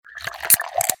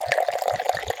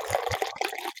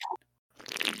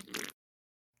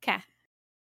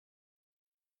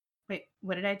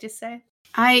What did I just say?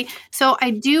 I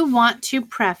do want to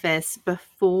preface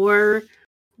before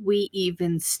we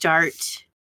even start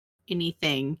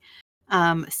anything.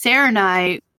 Sarah and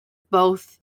I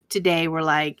both today were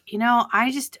like,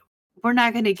 we're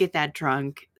not going to get that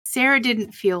drunk. Sarah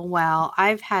didn't feel well.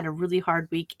 I've had a really hard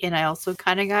week, and I also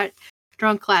kind of got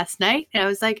drunk last night. And I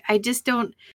was like, I just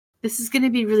don't. This is going to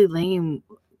be really lame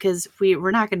because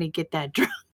we're not going to get that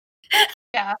drunk.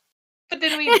 Yeah, but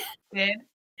then we did.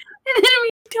 And then we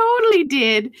totally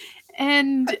did.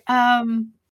 And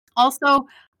also,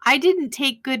 I didn't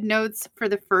take good notes for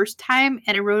the first time,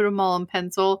 and I wrote them all in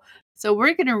pencil. So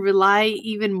we're going to rely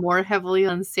even more heavily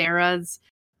on Sarah's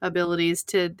abilities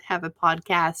to have a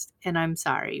podcast. And I'm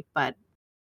sorry, but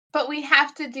we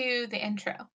have to do the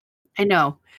intro. I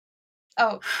know.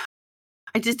 Oh,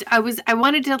 I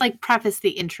wanted to like preface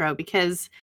the intro because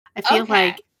I feel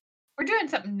like we're doing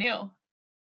something new.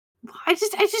 I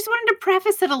just wanted to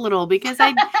preface it a little because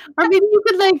or maybe you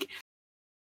could like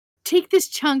take this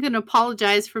chunk and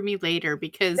apologize for me later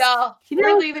because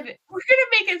we're leaving it.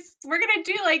 We're gonna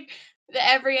do like the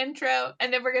every intro,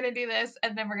 and then we're gonna do this,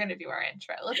 and then we're gonna do our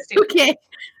intro. Let's do it.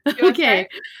 Okay.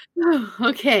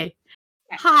 Okay.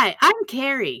 Hi, I'm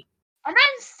Carrie. And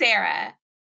I'm Sarah.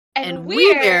 And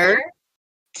we're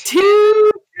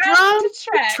Too Drunk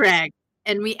to Trek.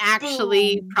 And we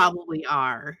actually probably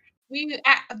are.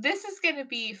 This is going to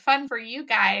be fun for you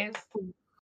guys.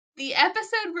 The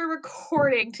episode we're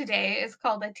recording today is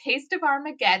called A Taste of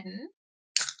Armageddon.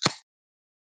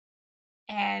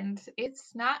 And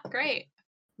it's not great.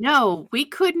 No, we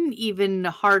couldn't even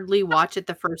hardly watch it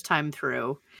the first time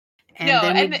through.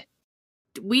 And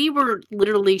we were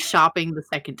literally shopping the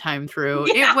second time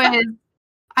through. Yeah.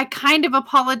 I kind of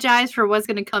apologize for what's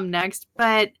going to come next,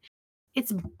 but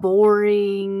it's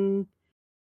boring.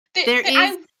 There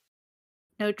is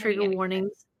no trigger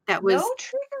warnings. That was no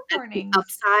trigger warnings. The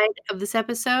upside of this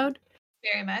episode.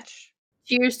 Very much.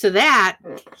 Cheers to that.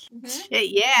 Mm-hmm.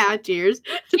 Yeah, cheers.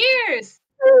 Cheers.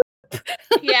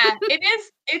 Yeah, it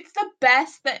is. It's the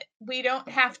best that we don't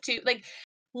have to, like,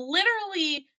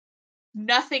 literally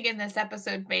nothing in this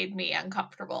episode made me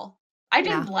uncomfortable. I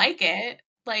didn't like it.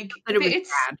 Like,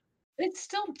 it's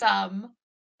still dumb,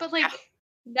 but like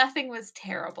nothing was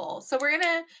terrible. So we're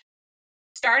gonna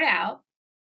start out.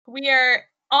 We are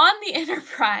on the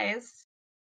Enterprise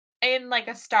in like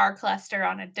a star cluster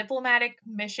on a diplomatic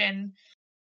mission.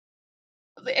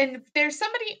 And there's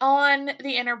somebody on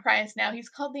the Enterprise now. He's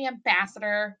called the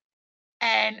Ambassador.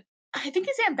 And I think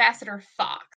it's Ambassador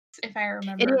Fox, if I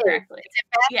remember correctly. It's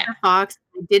Ambassador Fox.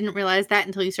 I didn't realize that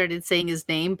until you started saying his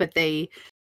name, but they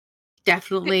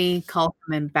definitely call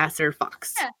him Ambassador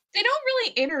Fox. Yeah, they don't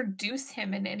really introduce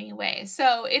him in any way.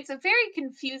 So it's a very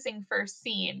confusing first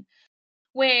scene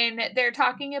when they're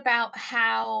talking about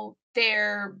how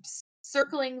they're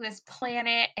circling this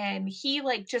planet, and he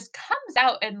like just comes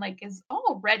out and like is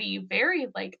already very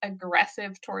like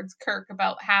aggressive towards Kirk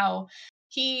about how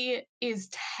he is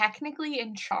technically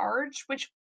in charge, which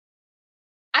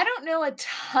I don't know a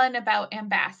ton about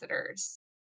ambassadors,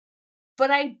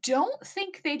 but I don't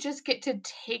think they just get to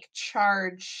take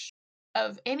charge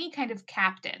of any kind of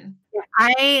captain.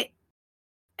 I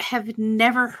have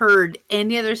never heard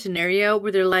any other scenario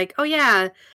where they're like, oh yeah,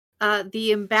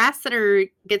 the ambassador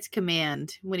gets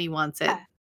command when he wants it. Yeah.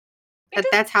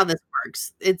 That's how this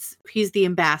works. He's the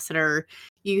ambassador.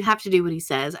 You have to do what he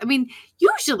says. I mean,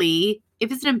 usually if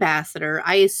it's an ambassador,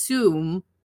 I assume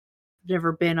I've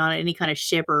never been on any kind of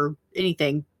ship or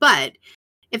anything, but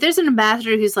if there's an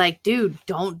ambassador who's like, dude,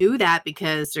 don't do that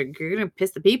because you're going to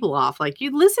piss the people off, like,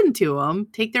 you listen to them,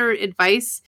 take their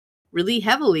advice really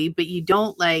heavily, but you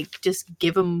don't like just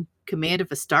give them command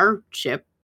of a starship.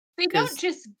 They don't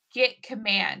just get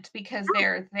command because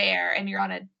they're there and you're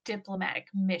on a diplomatic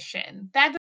mission. That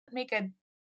doesn't make a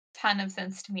ton of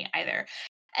sense to me either.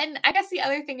 And I guess the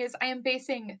other thing is I am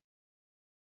basing,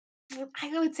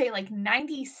 I would say like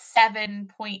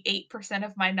 97.8%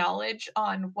 of my knowledge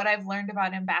on what I've learned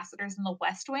about ambassadors in the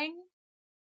West Wing,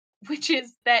 which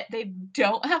is that they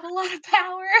don't have a lot of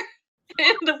power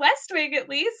in the West Wing, at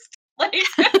least. Like,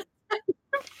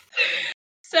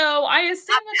 so I assume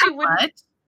that they wouldn't.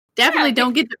 Definitely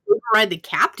don't get to override the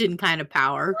captain kind of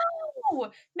power.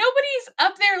 No, nobody's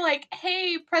up there like,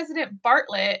 hey, President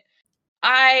Bartlett,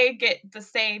 I get the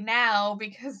say now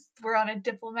because we're on a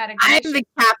diplomatic mission. I'm the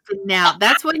captain now.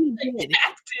 That's what he did.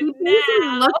 He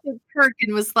looked at Kirk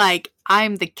and was like,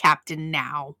 I'm the captain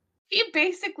now. He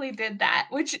basically did that,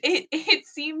 which it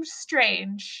seems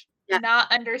strange,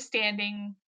 not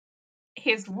understanding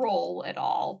his role at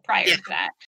all prior to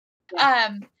that.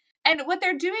 And what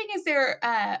they're doing is they're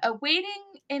awaiting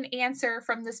an answer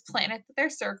from this planet that they're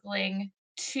circling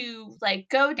to like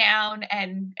go down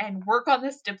and work on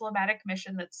this diplomatic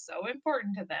mission that's so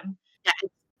important to them. Yeah,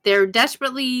 they're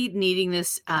desperately needing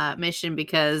this mission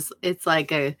because it's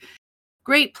like a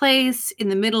great place in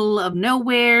the middle of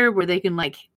nowhere where they can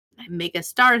like make a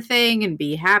star thing and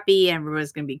be happy.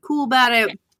 Everyone's gonna be cool about it.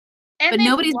 And but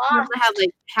nobody's been able lost.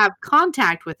 to have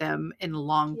contact with them in a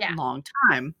long Yeah. long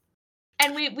time.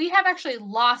 And we have actually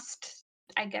lost,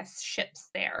 I guess, ships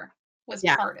there was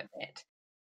part of it.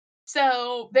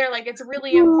 So they're like, it's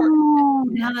really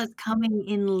important. Now that's coming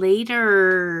in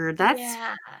later. That's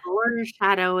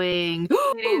foreshadowing. It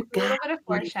is a little bit of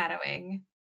foreshadowing.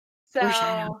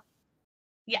 So,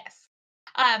 yes.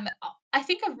 I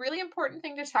think a really important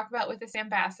thing to talk about with this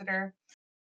ambassador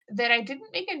that I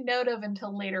didn't make a note of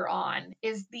until later on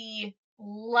is the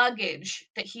luggage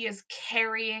that he is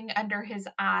carrying under his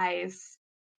eyes.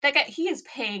 He is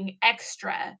paying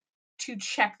extra to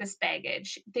check this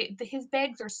baggage. His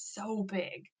bags are so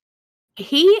big.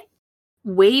 He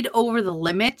weighed over the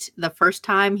limit the first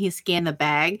time he scanned the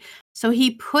bag, so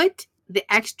he put the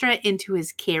extra into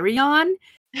his carry-on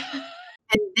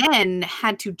and then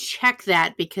had to check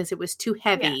that because it was too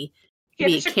heavy to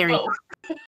be a carry-on.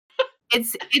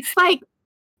 It's like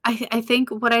I think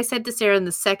what I said to Sarah in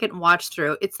the second watch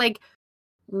through, it's like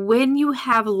when you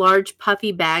have large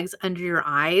puffy bags under your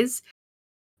eyes,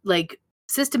 like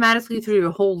systematically through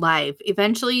your whole life,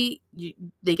 eventually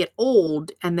they get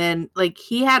old, and then like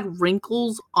he had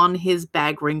wrinkles on his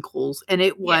bag wrinkles, and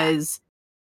it was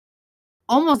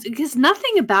almost because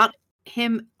nothing about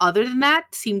him other than that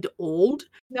seemed old.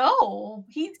 No,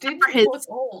 he didn't look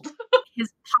old.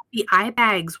 His puffy eye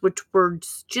bags, which were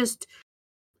just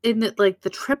in the like the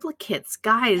triplicates,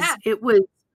 guys. It was.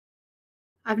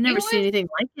 I've never seen anything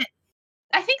like it.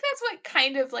 I think that's what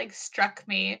kind of like struck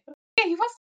me. Yeah, he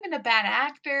wasn't even a bad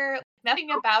actor. Nothing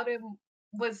about him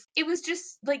was. It was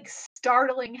just like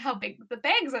startling how big the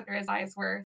bags under his eyes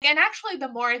were. And actually, the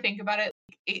more I think about it,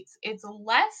 it's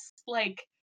less like.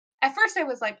 At first, I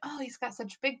was like, "Oh, he's got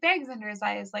such big bags under his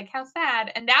eyes. Like, how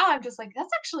sad." And now I'm just like, "That's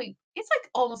actually. It's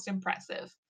like almost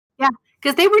impressive." Yeah,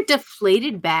 because they were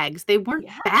deflated bags. They weren't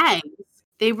bags.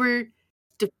 They were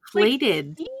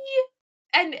deflated.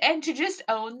 Like, and to just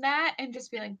own that and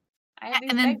just be like, I have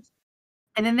these bags.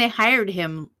 And then they hired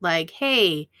him like,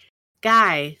 hey,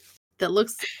 guy that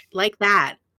looks like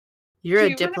that. You're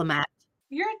a diplomat.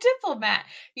 You're a diplomat.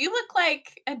 You look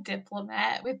like a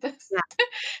diplomat with this. Yeah.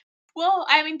 Well,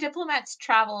 I mean, diplomats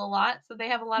travel a lot, so they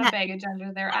have a lot of baggage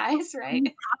under their eyes, right?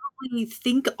 You probably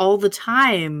think all the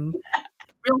time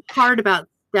real hard about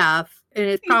stuff, and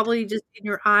it's probably just in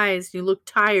your eyes. You look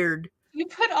tired. You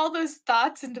put all those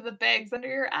thoughts into the bags under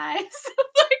your eyes.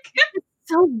 It's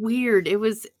so weird. It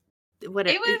was what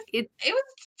it was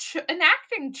an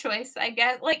acting choice, I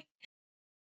guess. Like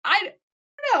I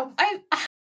don't know. I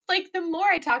like the more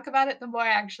I talk about it, the more I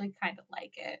actually kind of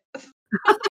like it.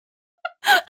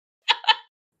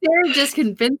 Sarah just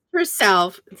convinced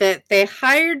herself that they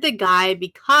hired the guy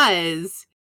because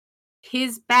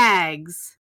his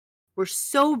bags were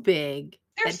so big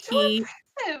that he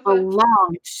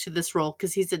belonged to this role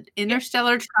because he's an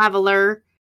interstellar traveler.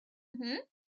 Mm-hmm.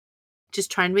 Just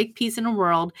trying to make peace in a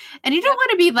world. And you don't want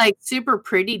to be like super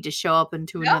pretty to show up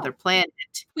into another planet.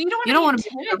 You don't want to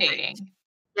be intimidating.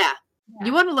 Yeah.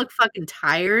 You want to look fucking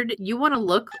tired. You want to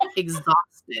look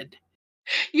exhausted.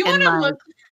 You want to look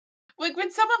like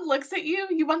when someone looks at you,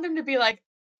 you want them to be like,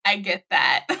 I get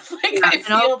that. Like I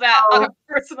feel that on a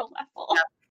personal level.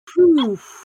 Yeah.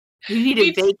 You need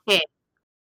a vacate.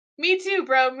 Me too,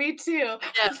 bro. Me too.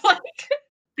 Yeah. Like,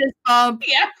 fist bump.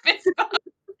 Yeah, fist bump.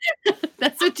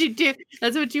 That's what you do.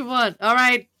 That's what you want. All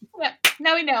right. Yeah.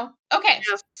 Now we know. Okay.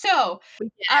 Yeah. So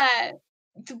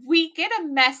we get a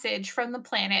message from the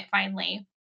planet finally,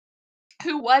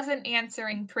 who wasn't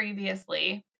answering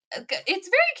previously. It's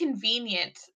very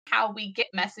convenient how we get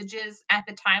messages at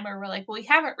the time where we're like, well, we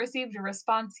haven't received a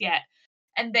response yet.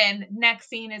 And then next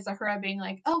scene is Uhura being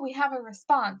like, oh, we have a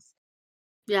response.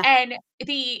 Yeah. And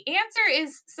the answer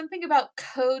is something about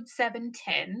code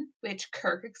 710, which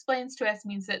Kirk explains to us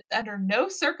means that under no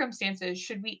circumstances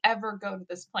should we ever go to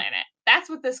this planet. That's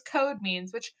what this code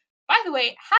means, which, by the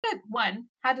way,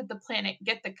 how did the planet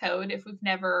get the code if we've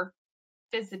never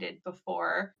visited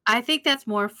before? I think that's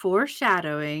more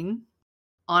foreshadowing,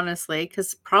 honestly,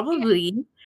 because probably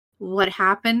what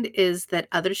happened is that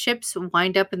other ships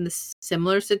wind up in the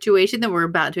similar situation that we're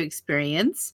about to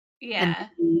experience. Yeah.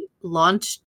 And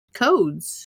launched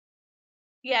codes.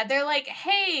 Yeah, they're like,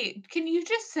 hey, can you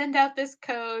just send out this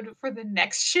code for the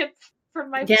next ship from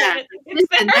my planet?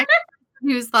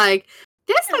 He was like,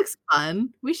 this looks fun.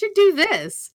 We should do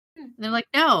this. And they're like,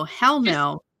 no, hell Just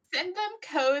no. send them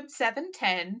code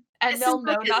 710 and This they'll is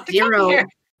know like not a to come here. 0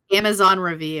 Amazon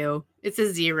review. It's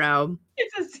a 0.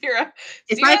 It's a 0.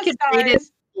 If 0 I could rate it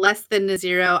stars. less than a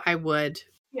 0, I would.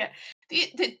 Yeah.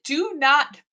 Do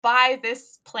not buy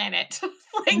this planet.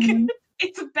 Like, Mhm.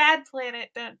 it's a bad planet.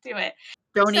 Don't do it.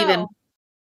 Don't even.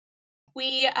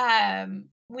 We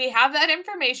have that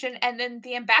information, and then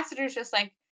the ambassador's just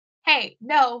like, hey,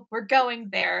 no, we're going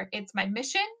there. It's my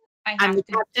mission. I I'm have the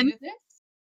to captain. do this.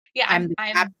 Yeah, I'm the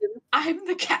captain. I'm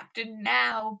the captain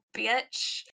now,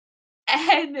 bitch.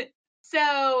 And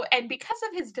so, and because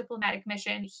of his diplomatic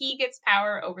mission, he gets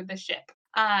power over the ship.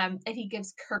 And he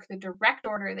gives Kirk the direct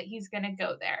order that he's going to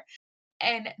go there.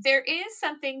 And there is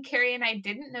something Carrie and I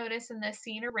didn't notice in this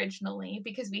scene originally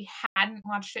because we hadn't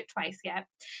watched it twice yet,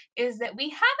 is that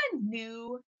we have a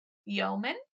new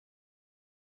yeoman.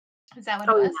 Is that what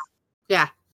it was? Yeah.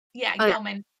 Yeah, Oh, yeah.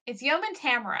 yeoman. It's Yeoman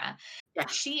Tamara. Yeah.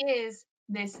 She is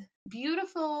this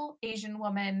beautiful Asian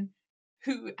woman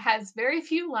who has very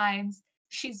few lines.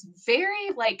 She's very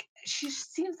she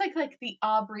seems like the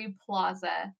Aubrey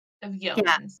Plaza of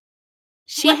yeomans.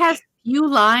 She has few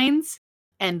lines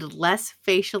and less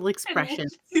facial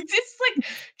expressions.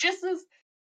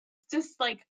 Just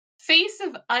face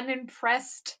of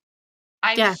unimpressed.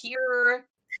 I'm here.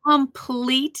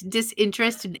 Complete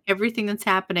disinterest in everything that's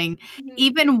happening. Mhm.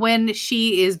 Even when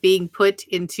she is being put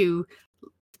into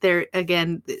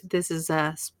again, this is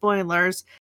spoilers.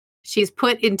 She's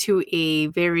put into a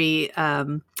very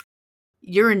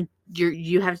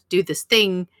you have to do this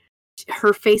thing.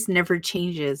 Her face never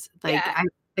changes. I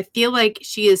feel like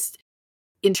she is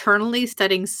internally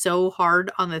studying so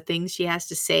hard on the things she has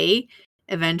to say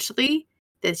eventually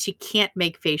that she can't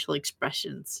make facial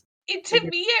expressions. To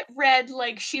me, it read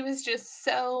like she was just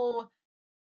so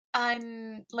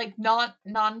not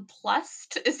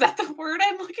nonplussed. Is that the word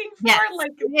I'm looking for? Yes,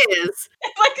 it is.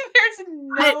 There's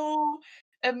no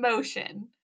emotion.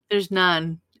 There's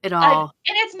none at all.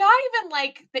 And it's not even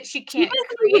like that she can't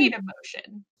create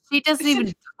emotion. She doesn't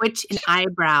even twitch an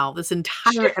eyebrow this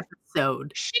entire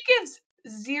episode. She gives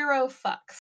 0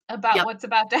 fucks about what's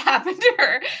about to happen to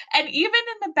her. And even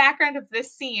in the background of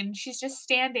this scene, she's just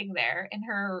standing there in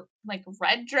her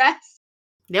red dress.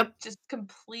 Yep. Just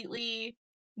completely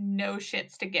no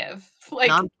shits to give.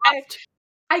 I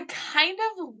kind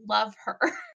of love her.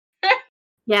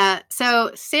 Yeah.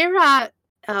 So Sarah,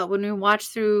 when we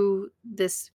watched through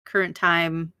this current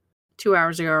time 2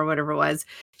 hours ago or whatever it was,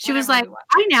 she was like,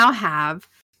 I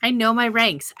know my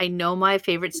ranks. I know my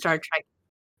favorite Star Trek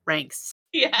ranks.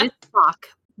 Yeah. It's Spock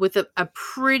with a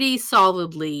pretty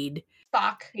solid lead.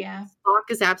 Spock, yeah. Spock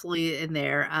is absolutely in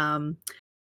there.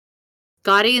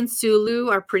 Scotty and Sulu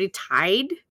are pretty tied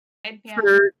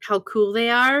for how cool they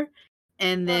are.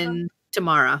 And then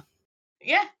Tamara.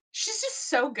 Yeah, she's just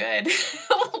so good.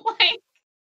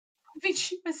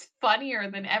 She was funnier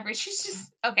than ever. She's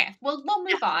just okay. Well, we'll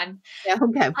move on. Yeah,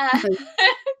 okay.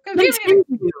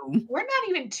 We're not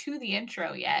even to the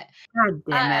intro yet. God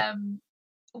damn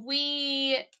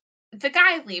it. The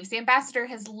guy leaves. The ambassador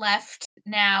has left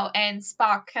now, and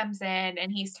Spock comes in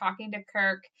and he's talking to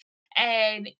Kirk,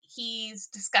 and he's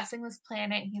discussing this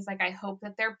planet. He's like, I hope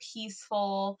that they're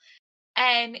peaceful.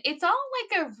 And it's all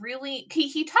a really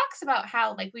he talks about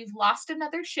how we've lost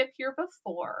another ship here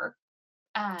before.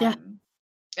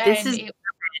 This is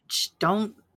rich.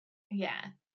 Don't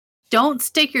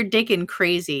stick your dick in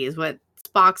crazy is what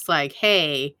Spock's like.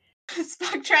 Hey,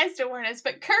 Spock tries to warn us,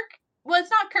 but it's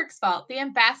not Kirk's fault. The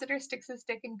ambassador sticks his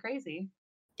dick in crazy.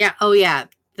 Yeah. Oh yeah.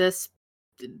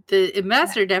 The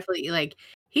ambassador definitely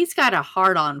he's got a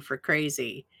hard on for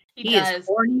crazy. He is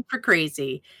horny for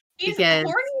crazy. He's horny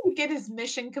to get his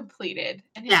mission completed,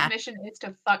 and his mission is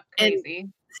to fuck crazy.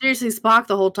 And seriously, Spock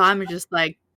the whole time is just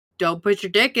like, don't put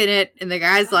your dick in it. And the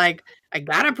guy's like, I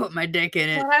gotta put my dick in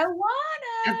it. But I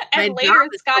wanna. And later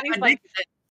Scotty's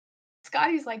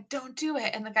like, don't do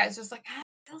it. And the guy's just like, I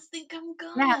still think I'm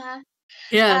gonna.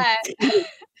 Yeah.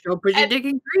 Don't put your dick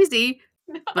in crazy.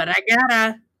 No, but I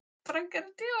gotta. But I'm gonna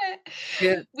do it.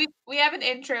 Yeah. We have an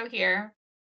intro here.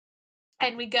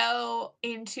 And we go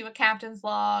into a captain's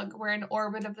log. We're in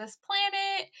orbit of this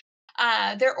planet.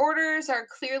 Their orders are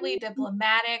clearly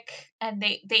diplomatic, and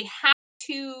they have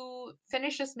to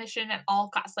finish this mission at all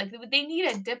costs. They need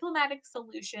a diplomatic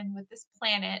solution with this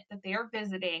planet that they are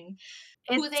visiting.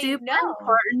 It's super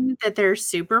important that they're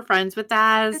super friends with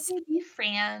us. That they be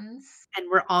friends.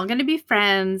 And we're all going to be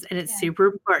friends, and it's super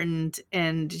important,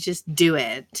 and just do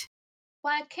it.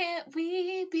 Why can't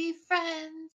we be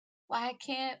friends? Why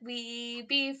can't we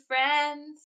be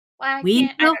friends? We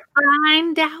will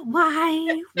find out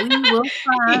why. We will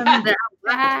find out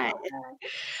Right.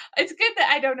 It's good that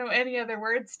I don't know any other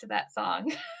words to that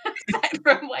song aside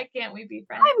from "Why Can't We Be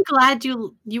Friends?" I'm glad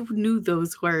you knew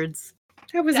those words.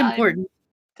 That was Done. important.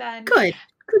 Done. Good.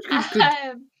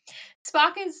 Good.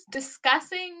 Spock is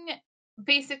discussing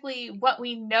basically what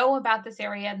we know about this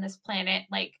area and this planet.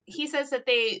 Like he says that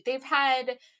they've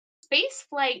had space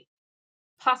flight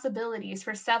possibilities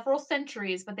for several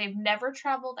centuries, but they've never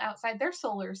traveled outside their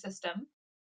solar system.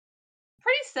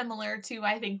 Pretty similar to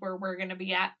I think where we're going to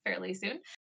be at fairly soon.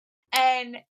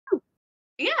 And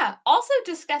yeah, also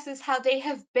discusses how they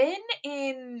have been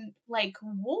in like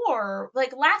war.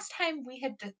 Like last time we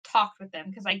had talked with them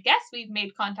because I guess we'd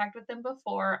made contact with them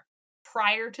before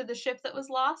prior to the ship that was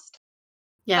lost.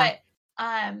 Yeah. But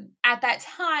at that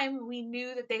time we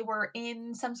knew that they were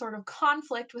in some sort of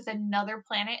conflict with another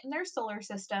planet in their solar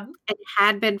system It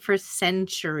had been for and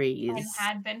centuries.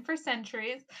 had been for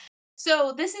centuries.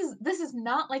 So this is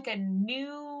not like a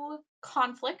new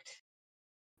conflict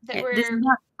that This is we're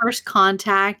not first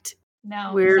contact. no,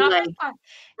 it's We're not like first time.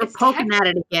 we're It's poking tech at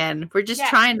it again. We're just yeah,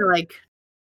 trying to like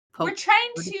we're poke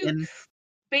trying it to again.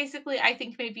 basically, I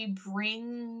think maybe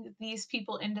bring these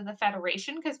people into the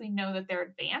Federation because we know that they're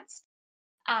advanced,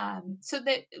 so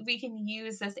that we can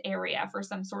use this area for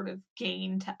some sort of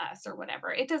gain to us or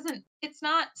whatever. It's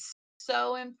not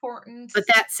so important. But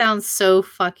that sounds so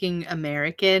fucking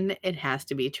American. It has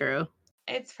to be true.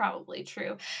 It's probably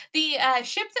true. The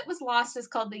ship that was lost is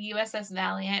called the USS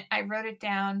Valiant. I wrote it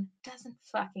down. Doesn't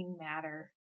fucking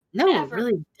matter. No, it Never.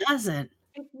 really doesn't.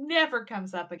 It never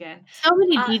comes up again. So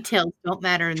many Uh, details don't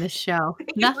matter in this show.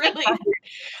 it Nothing really. matters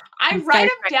I in write Star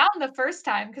them Trek. down the first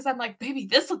time because I'm like, maybe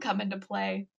this will come into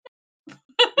play.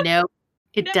 Nope,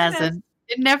 it Never does. doesn't.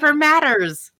 It never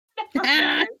matters.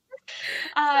 Never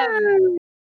matters.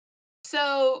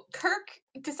 So Kirk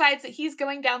decides that he's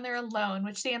going down there alone,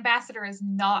 which the ambassador is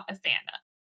not a fan of.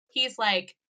 He's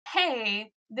like,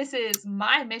 "Hey, this is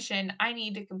my mission. I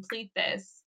need to complete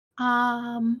this."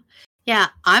 Yeah,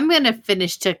 I'm gonna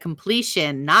finish to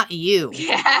completion, not you.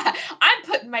 Yeah, I'm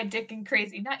putting my dick in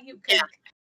crazy, not you, Yeah. Kirk.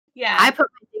 Yeah, I put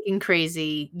my dick in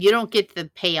crazy. You don't get the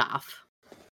payoff.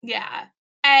 yeah.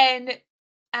 And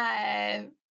uh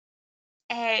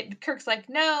and Kirk's like,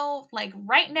 "No, like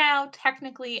right now,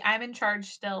 technically I'm in charge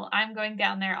still. I'm going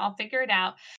down there. I'll figure it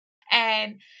out."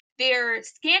 And they're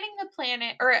scanning the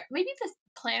planet, or maybe the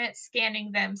planet's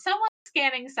scanning them. Someone's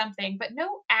scanning something, but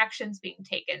no action's being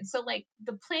taken. So, like,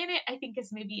 the planet, I think,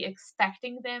 is maybe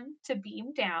expecting them to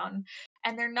beam down,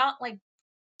 and they're not like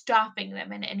stopping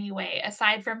them in any way,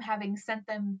 aside from having sent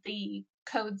them the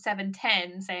code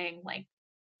 710 saying, like,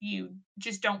 you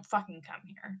just don't fucking come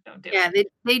here. Don't do Yeah,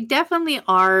 it. they definitely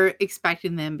are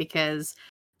expecting them because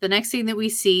the next thing that we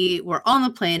see, we're on the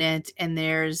planet and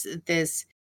there's this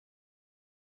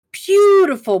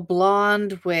beautiful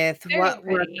blonde with Very what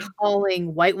we're pretty.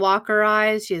 calling White Walker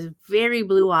eyes. She has very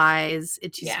blue eyes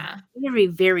and she's Yeah. very,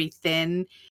 very thin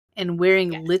and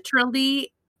wearing Yes.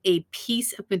 literally a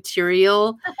piece of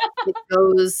material that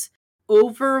goes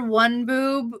over one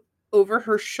boob, over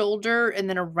her shoulder, and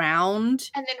then around.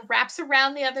 And then wraps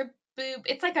around the other boob.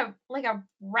 It's like a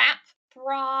wrap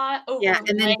bra Yeah, over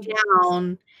and then leggings.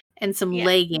 down and some Yeah,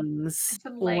 leggings and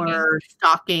some leggings. or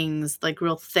stockings, like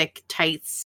real thick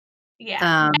tights.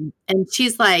 Yeah. And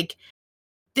she's like,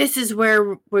 "This is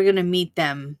where we're gonna meet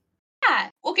them." Yeah.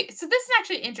 Okay, so this is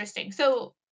actually interesting.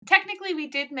 So technically we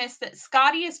did miss that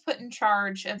Scotty is put in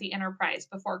charge of the Enterprise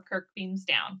before Kirk beams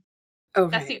down.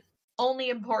 That's Okay. the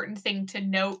only important thing to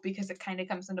note because it kind of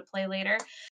comes into play later.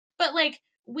 But like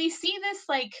we see this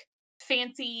like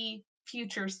fancy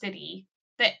future city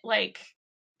that like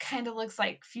kind of looks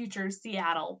like future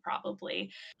Seattle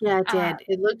probably. Yeah, it Uh did.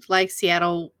 It looked like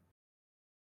Seattle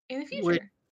in the would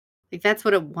future. like, that's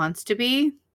what it wants to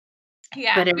be,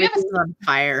 Yeah, but we have a everything's on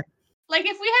fire. like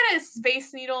if we had a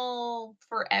Space Needle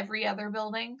for every other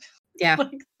building, Yeah.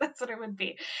 like that's what it would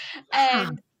be. Huh.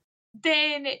 And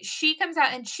then she comes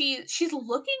out and she's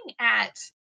looking at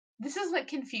this is what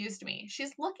confused me.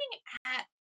 She's looking at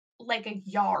like a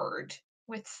yard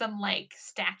with some like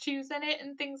statues in it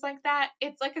and things like that.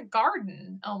 It's like a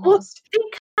garden Well, almost. they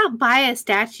cannot buy a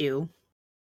statue.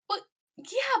 But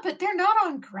yeah, but they're not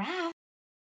on grass.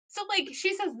 So like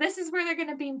she says this is where they're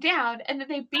gonna beam down, and then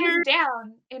they beam They're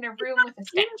down in a room with a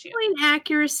statue. pinpoint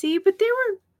accuracy, but they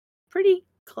were pretty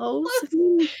close. I Close.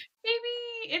 mean,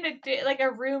 Maybe in like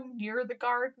a room near the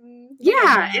garden. We don't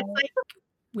yeah, it's know. like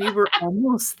we were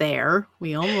almost there.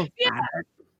 We almost Yeah. got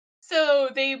it. So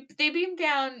they beam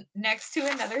down next to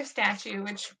another statue,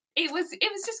 which it was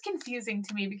just confusing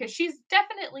to me because she's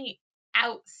definitely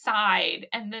outside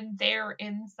and then they're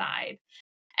inside.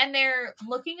 and they're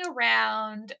looking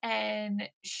around, and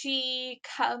she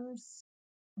comes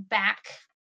back,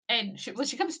 and she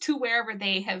comes to wherever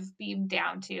they have beamed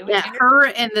down to. Yeah, her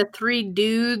and the 3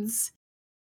 dudes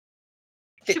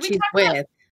that should we she's with.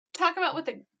 talk about what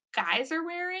the guys are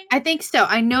wearing? I think so.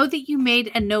 I know that you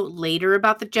made a note later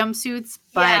about the jumpsuits,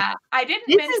 but Yeah, I didn't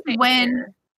mention it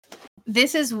here.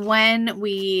 This is when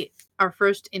we are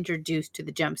first introduced to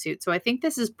the jumpsuit. So I think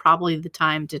this is probably the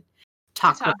time to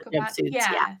talk about the jumpsuits.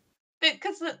 Yeah.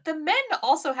 Because the men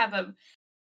also have a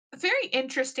very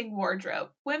interesting wardrobe.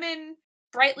 Women,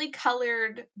 brightly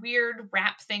colored, weird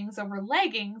wrap things over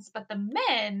leggings, but the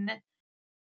men.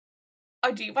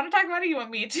 Oh, do you want to talk about it? Or you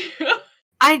want me to?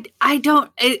 I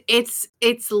don't.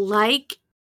 It's like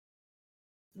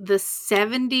the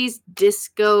 70s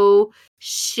disco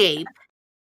shape.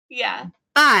 Yeah.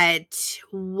 But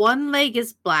one leg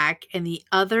is black and the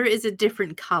other is a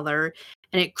different color,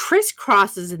 and it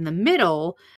crisscrosses in the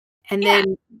middle. And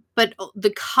then, but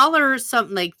the color,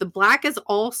 something like the black is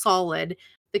all solid.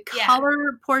 The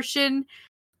color portion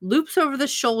loops over the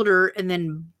shoulder and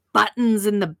then buttons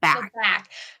in the back.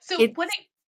 So it's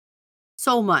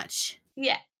so much.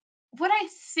 Yeah. What I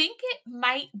think it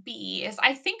might be is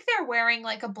I think they're wearing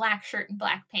like a black shirt and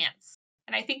black pants.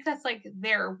 And I think that's like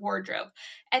their wardrobe.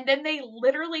 And then they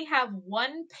literally have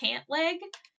one pant leg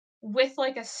with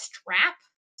like a strap.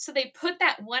 So they put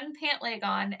that one pant leg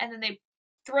on, and then they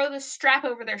throw the strap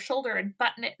over their shoulder and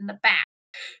button it in the back.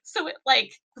 So it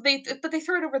like they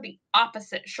throw it over the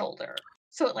opposite shoulder.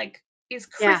 So it like is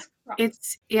crisscross.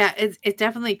 It's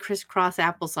definitely crisscross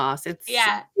applesauce. It's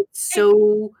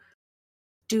so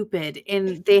stupid.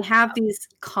 And they have these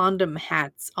condom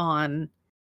hats on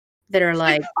that are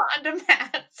like condom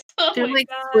hats. Oh, they're like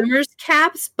swimmers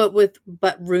caps, but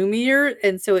roomier,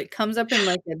 and so it comes up in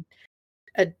like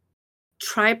a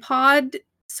tripod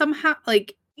somehow.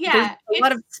 Like there's a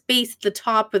lot of space at the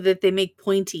top of it. They make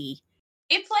pointy.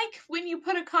 It's like when you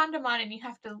put a condom on and you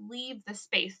have to leave the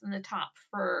space in the top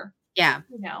for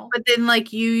But then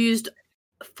like you used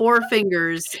 4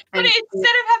 fingers, but instead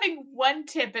of having one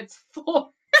tip, it's 4.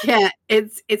 Yeah,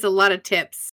 it's a lot of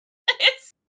tips.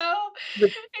 It's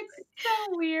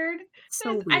so weird.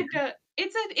 So weird.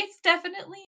 It's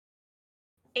definitely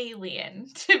alien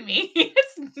to me.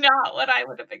 It's not what I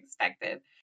would have expected.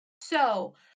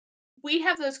 So we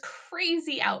have those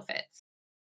crazy outfits,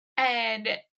 and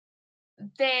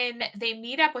then they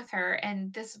meet up with her,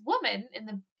 and this woman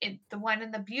the one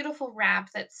in the beautiful wrap,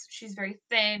 she's very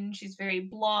thin, she's very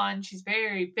blonde, she's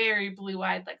very, very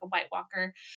blue-eyed like a White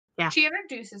Walker. Yeah. She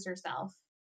introduces herself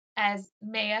as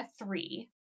Maya 3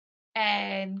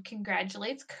 and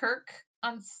congratulates Kirk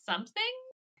on something.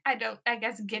 I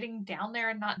guess getting down there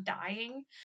and not dying.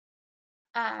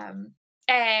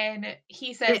 And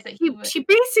he says that she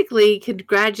basically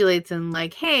congratulates him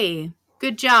like, "Hey,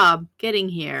 good job getting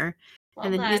here." Well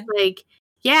and then done. he's like,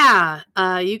 "Yeah,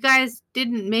 you guys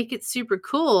didn't make it super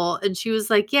cool." And she was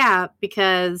like, "Yeah,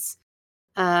 because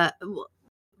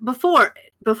before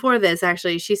this,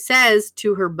 actually, she says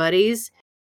to her buddies,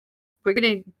 we're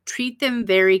going to treat them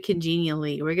very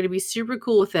congenially. We're going to be super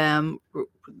cool with them.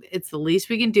 It's the least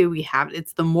we can do.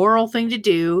 It's the moral thing to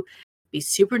do. Be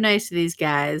super nice to these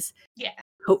guys. Yeah.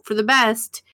 Hope for the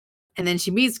best." And then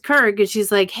she meets Kirk and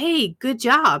she's like, "Hey, good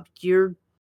job. You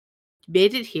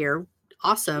made it here.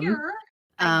 Awesome. Sure,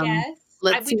 I guess.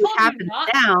 Let's see what happens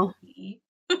now."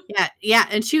 Yeah.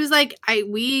 And she was like,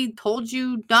 we told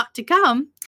you not to come.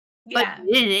 But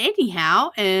you didn't anyhow.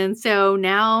 And so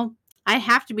now I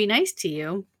have to be nice to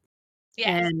you. Yes.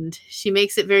 And she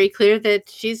makes it very clear that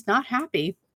she's not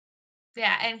happy.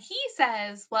 Yeah, and he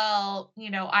says, "Well,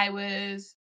 I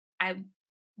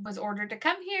was ordered to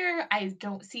come here. I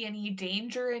don't see any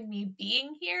danger in me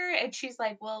being here." And she's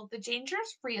like, "Well, the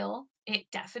danger's real. It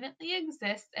definitely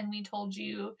exists, and we told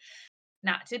you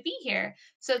not to be here."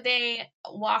 So they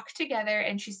walk together,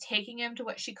 and she's taking him to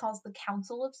what she calls the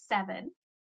Council of 7.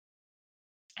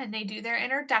 And they do their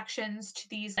introductions to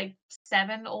these like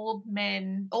 7 old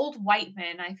white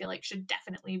men. I feel like should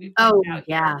definitely be pointed out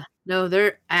yeah. Here. No,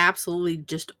 they're absolutely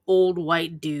just old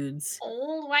white dudes.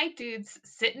 Old white dudes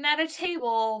sitting at a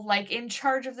table, like in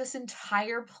charge of this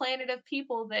entire planet of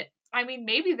people that, I mean,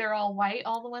 maybe they're all white.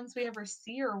 All the ones we ever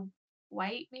see are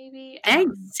white, maybe.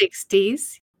 And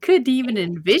 60s. Could even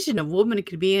envision a woman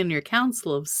could be in your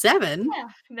Council of 7. Yeah,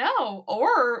 no,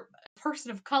 or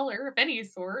person of color of any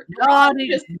sort.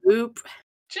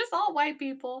 Just all white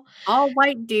people. All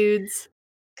white dudes.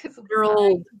 They're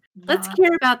old. Let's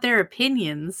care about their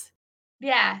opinions.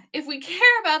 Yeah, if we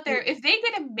care about if they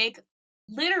get to make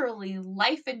literally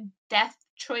life and death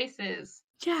choices.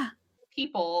 Yeah.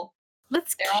 People.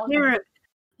 Let's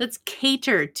Let's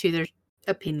cater to their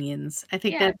opinions. I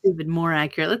think Yes. that's even more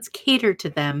accurate. Let's cater to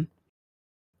them.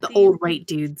 The These old white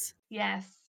dudes. Yes.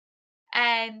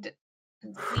 And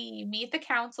we meet the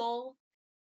council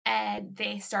and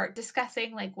they start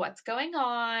discussing like what's going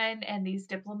on and these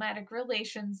diplomatic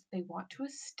relations they want to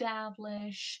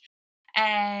establish.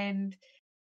 And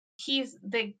he's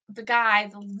the guy,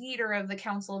 the leader of the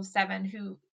Council of Seven,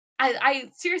 who I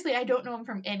seriously I don't know him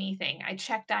from anything. I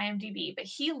checked IMDb, but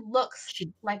he looks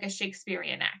She, like a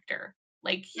Shakespearean actor.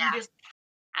 Like he yeah. just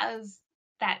has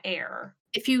that air.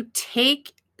 If you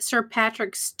take Sir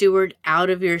Patrick Stewart out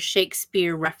of your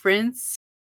Shakespeare reference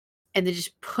and then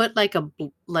just put like a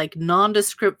like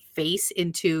nondescript face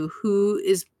into who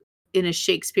is in a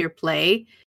Shakespeare play,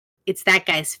 it's that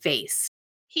guy's face.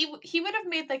 He would have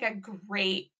made like a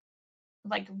great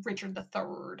like Richard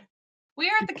III. We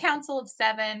are at the Council of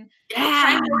Seven, Yeah.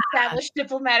 trying to establish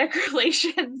diplomatic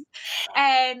relations,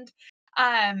 and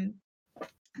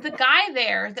the guy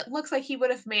there that looks like he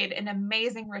would have made an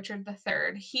amazing Richard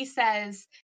III. He says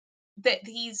that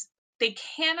they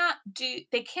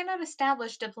cannot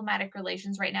establish diplomatic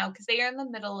relations right now because they are in the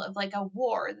middle of like a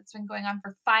war that's been going on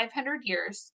for 500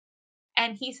 years.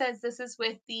 And he says this is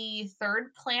with the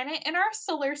third planet in our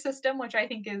solar system, which I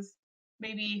think is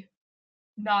maybe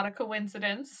not a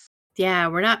coincidence. Yeah,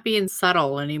 we're not being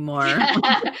subtle anymore.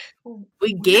 We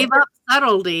We're gave up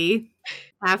subtlety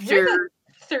the after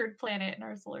third planet in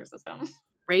our solar system.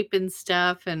 rape and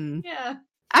stuff, and Yeah.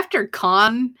 after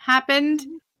Khan happened,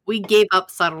 we gave up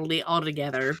subtlety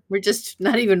altogether. We're just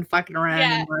not even fucking around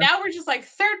Yeah, anymore. now we're just like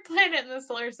third planet in the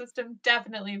solar system,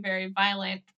 definitely very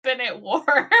violent, been at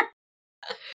war.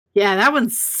 Yeah, that one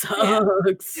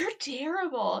sucks. They're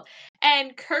terrible.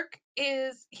 And Kirk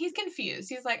he's confused.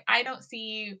 He's like, I don't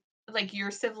see like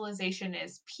your civilization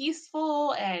is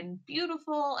peaceful and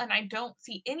beautiful, and I don't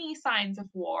see any signs of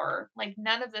war. Like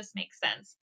none of this makes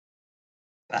sense.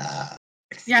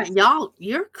 Yeah, y'all,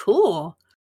 you're cool.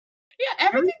 Yeah,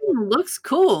 everything looks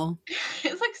cool.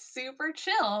 is like super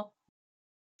chill.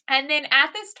 And then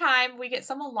at this time, we get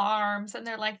some alarms, and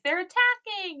they're like, they're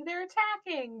attacking, they're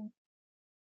attacking.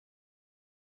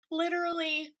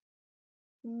 Literally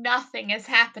nothing is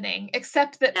happening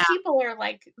except that Yeah. people are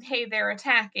like, hey, they're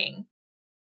attacking.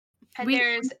 And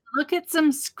We look at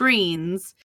some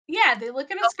screens. Yeah, they look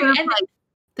at a screen. And like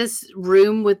this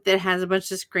room that has a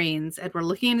bunch of screens, and we're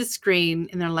looking at a screen,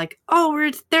 and they're like, "Oh,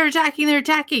 they're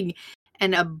attacking!"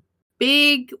 And a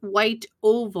big white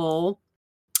oval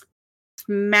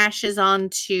smashes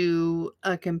onto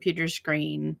a computer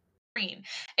screen.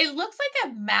 It looks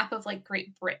like a map of like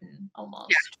Great Britain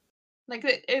almost. Yeah. Like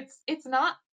it's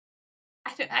not.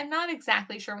 I'm not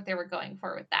exactly sure what they were going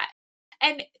for with that.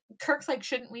 And Kirk's like,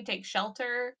 shouldn't we take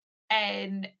shelter?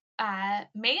 And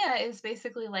Maya is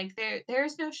basically like,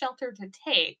 there's no shelter to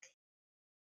take.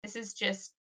 This is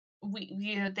just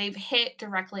they've hit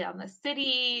directly on the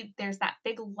city. There's that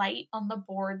big light on the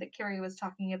board that Carrie was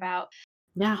talking about.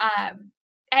 Yeah.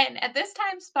 And at this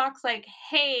time, Spock's like,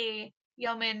 hey,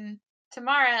 Yeoman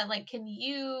Tamara, like, can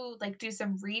you like do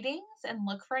some readings and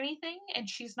look for anything? And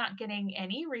she's not getting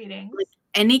any readings. Like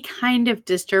any kind of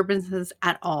disturbances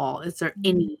at all. Is there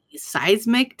any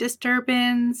seismic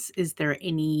disturbance? Is there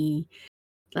any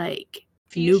like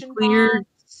fusion nuclear?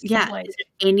 bonds? Yeah. Like, is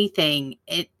there anything?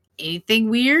 Anything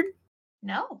weird?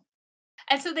 No.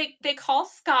 And so they call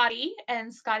Scotty,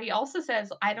 and Scotty also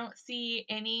says, I don't see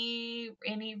any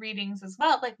readings as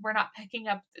well. Like we're not picking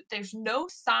up. There's no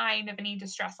sign of any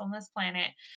distress on this planet.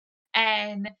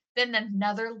 And then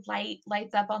another light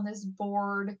lights up on this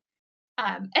board.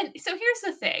 And so here's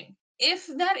the thing: if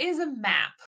that is a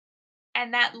map,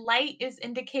 and that light is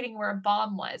indicating where a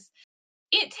bomb was,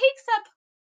 it takes up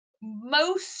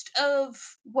most of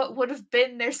what would have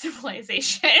been their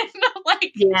civilization.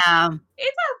 Like, Yeah.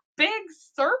 it's a big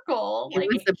circle. It Like,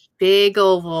 was a big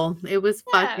oval. It was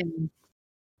Yeah. fucking.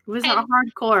 It was And-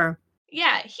 hardcore.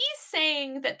 yeah, he's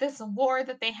saying that this war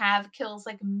that they have kills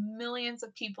like millions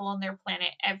of people on their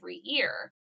planet every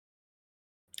year.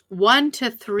 1 to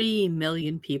 3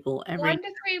 million people every 1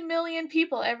 to 3 million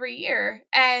people every year.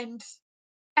 And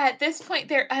at this point,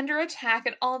 they're under attack,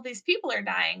 and all of these people are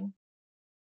dying.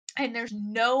 And there's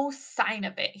no sign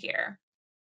of it here.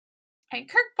 And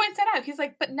Kirk points that out. He's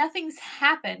like, but nothing's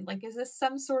happened. Like, is this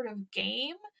some sort of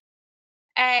game?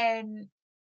 And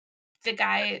the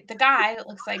guy that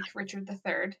looks like Richard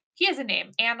III, he has a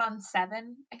name. Anon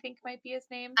 7, I think might be his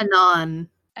name. Anon.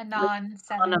 Anon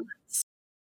 7. Anonymous.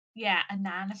 Yeah,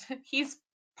 Anonymous. He's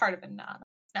part of Anon.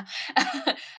 No.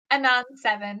 Anon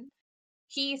 7.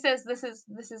 He says this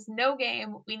is no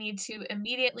game. We need to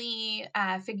immediately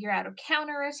figure out a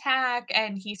counterattack,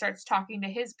 and he starts talking to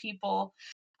his people.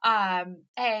 And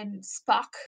Spock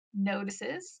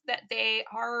notices that they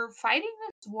are fighting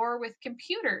this war with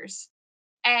computers.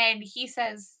 And he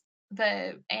says,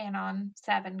 the Anon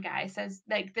 7 guy says,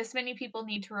 like, this many people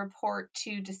need to report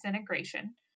to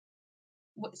disintegration.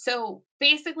 So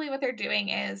basically, what they're doing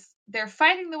is they're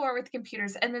fighting the war with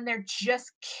computers, and then they're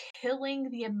just killing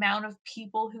the amount of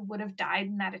people who would have died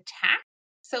in that attack.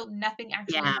 So nothing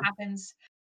actually Yeah. happens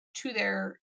to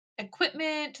their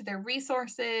equipment, to their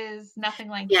resources, nothing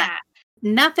like Yeah. that.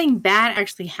 Nothing bad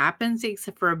actually happens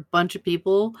except for a bunch of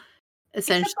people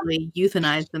Except for essentially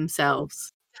euthanize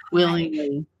themselves die.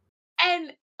 willingly.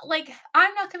 And, like,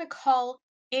 I'm not gonna call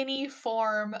any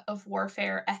form of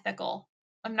warfare ethical.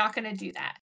 I'm not gonna do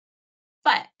that.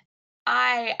 But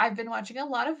I've been watching a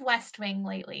lot of West Wing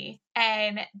lately,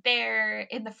 and they're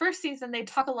in the first season, they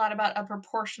talk a lot about a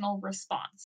proportional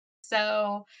response.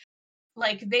 So,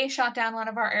 like, they shot down one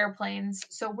of our airplanes,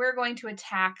 so we're going to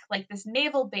attack, like, this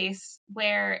naval base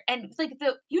where and, like,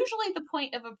 the usually the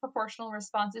point of a proportional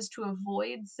response is to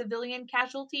avoid civilian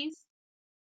casualties.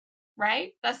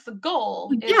 Right? That's the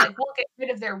goal, is, Yeah. like, we'll get rid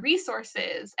of their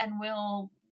resources and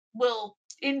we'll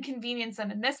inconvenience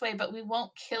them in this way, but we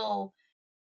won't kill,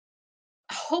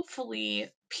 hopefully,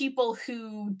 people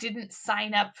who didn't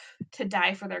sign up to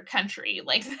die for their country.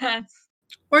 Like, that's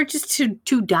Or just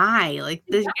to die. Like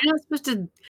you're not supposed to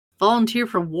volunteer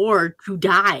for war to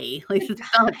die. Like to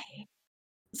die.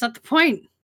 it's not the point.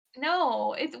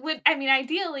 No, it would I mean,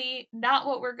 ideally, not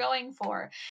what we're going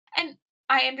for. And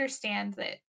I understand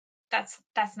that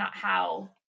that's not how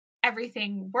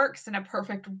everything works in a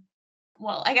perfect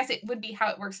well, I guess it would be how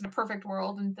it works in a perfect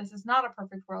world, and this is not a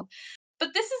perfect world.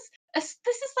 But this is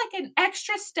like an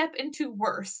extra step into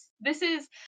worse. This is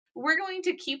we're going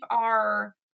to keep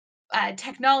our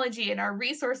technology and our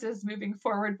resources moving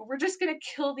forward, but we're just going to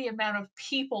kill the amount of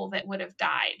people that would have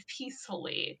died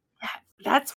peacefully. Yeah,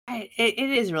 that's why it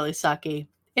is really sucky.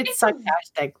 It's It's a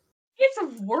sarcastic.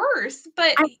 it's worse,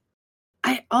 but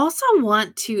I also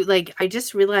want to like I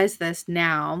just realized this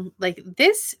now. Like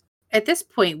this at this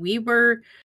point we were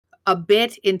a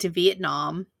bit into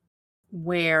Vietnam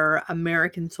where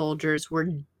American soldiers were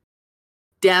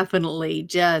definitely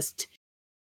just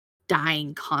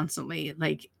dying constantly,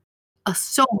 like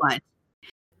so much.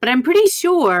 But I'm pretty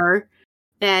sure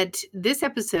that this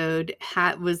episode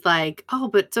was like, oh,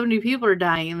 but so many people are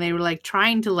dying, and they were like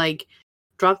trying to like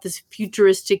drop this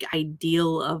futuristic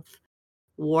ideal of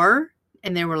war,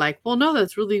 and they were like, well, no,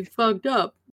 that's really fucked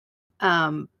up.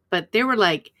 But they were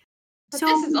like, so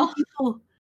this is many all people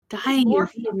this is dying in more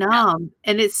fucked up Vietnam,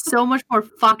 and it's so much more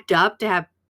fucked up to have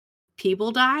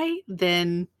people die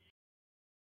than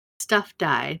stuff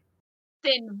die.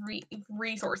 than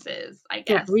resources, I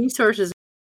Yeah, guess. resources.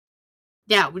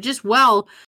 Yeah, just well,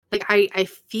 like I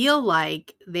feel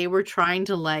like they were trying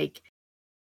to like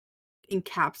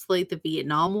encapsulate the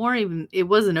Vietnam War. Even it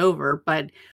wasn't over,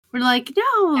 but we're like,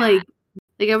 no, Yeah,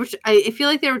 like I feel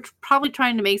like they were probably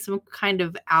trying to make some kind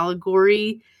of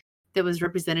allegory that was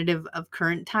representative of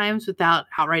current times without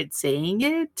outright saying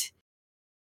it.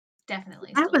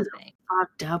 definitely That still was a thing. a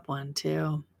fucked up one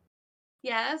too.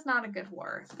 Yeah, that's not a good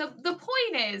war. The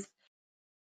point is,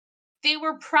 they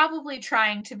were probably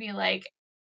trying to be like,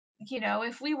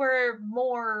 if we were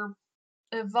more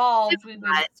evolved, we would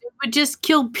It would just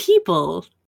kill people.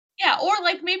 yeah, or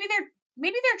like maybe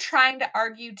they're trying to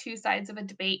argue two sides of a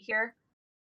debate here.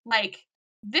 Like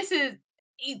this is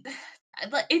e-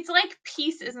 it's like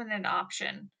peace isn't an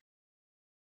option.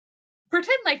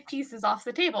 Pretend like peace is off the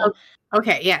O table.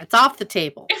 Okay, yeah, it's off the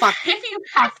table. Fuck If you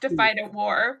fuck have to you. fight a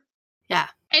war, Yeah.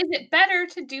 is it better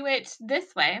to do it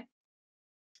this way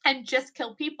and just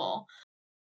kill people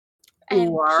and keep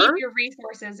Or your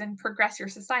resources and progress your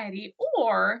society,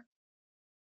 or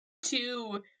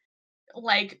to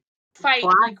like fight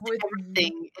like blast with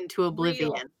everything into real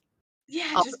oblivion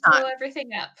yeah, all the just blow time. everything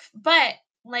up. But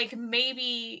like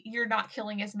maybe you're not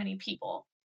killing as many people.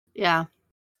 Yeah.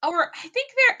 Or I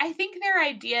think their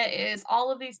idea is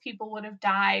all of these people would have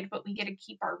died, but we get to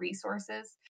keep our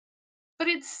resources. But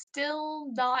it's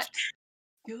still not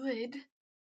good.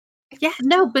 It's Yeah,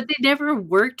 no, still but they never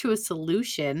work to a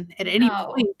solution at any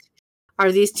no. point.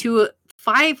 Are these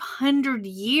 500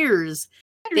 years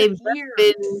 100 they've just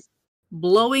been years.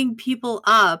 blowing people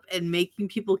up and making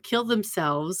people kill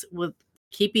themselves with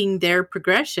keeping their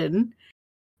progression,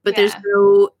 but there's Yeah.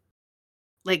 no,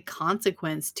 like,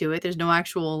 consequence to it. There's no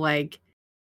actual, like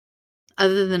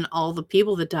other than all the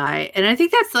people that die, and I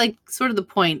think that's, like, sort of the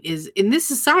point is in this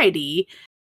society,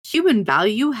 human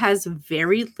value has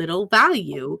very little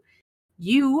value.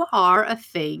 You are a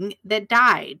thing that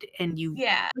died, and you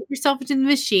Yeah. put yourself into the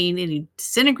machine, and you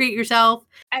disintegrate yourself.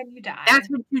 And you die. That's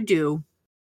what you do.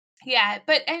 Yeah,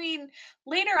 but I mean,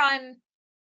 later on,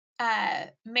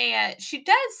 Maya, she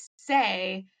does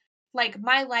say, like,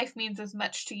 my life means as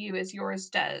much to you as yours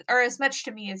does, or as much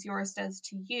to me as yours does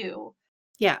to you.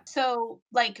 Yeah. So,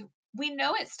 like, we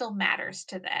know it still matters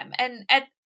to them. And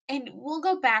we'll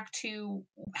go back to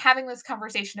having this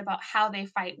conversation about how they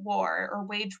fight war or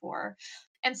wage war.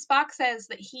 And Spock says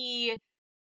that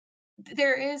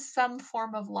there is some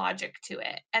form of logic to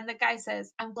it. And the guy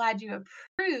says, I'm glad you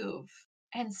approve.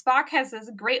 And Spock has this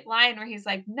great line where he's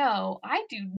like, no, I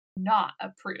do not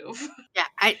approve. Yeah.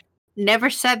 I never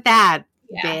said that,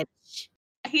 Yeah. bitch.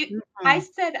 I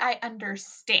said I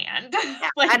understand. Yeah,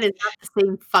 Like, that is not the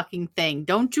same fucking thing.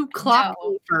 Don't you clock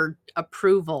no, me for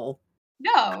approval.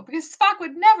 no, because Spock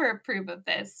would never approve of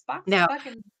this. Spock's No.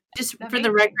 fucking Just for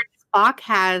the record, amazing. Spock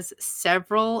has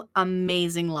several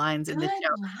amazing lines in the Good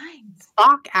show. lines.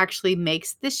 Spock actually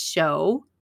makes this show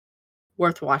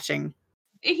worth watching.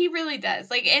 He really does.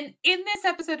 Like, and in this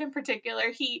episode in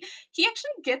particular, he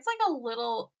actually gets like a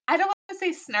little, I don't want to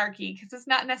say snarky because it's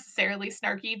not necessarily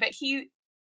snarky, but he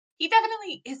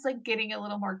definitely is like getting a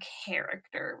little more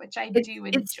character, which I do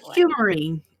It's enjoy.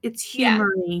 humory. It's Yeah.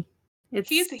 humory.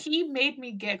 He made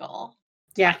me giggle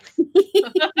Yeah.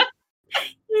 twice.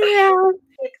 Yeah.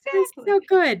 It's Exactly. so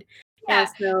good. Yeah, Yeah.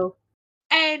 so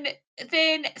And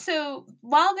then, so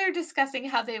while they're discussing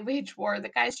how they wage war, the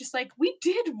guy's just like, we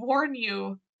did warn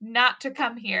you not to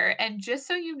come here. And just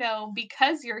so you know,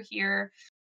 because you're here,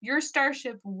 your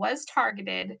starship was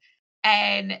targeted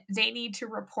and they need to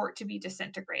report to be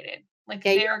disintegrated. Like,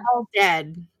 yeah, you're they're, all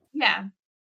dead. yeah.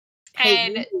 Hey,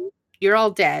 And you're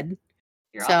all dead.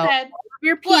 you're all So dead. all of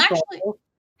your Well, people actually,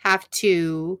 have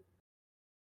to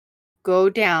go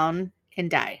down and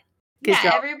die. Because yeah,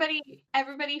 you're all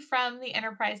everybody from the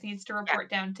Enterprise needs to yeah. report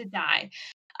down to die.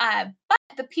 But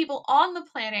the people on the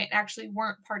planet actually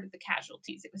weren't part of the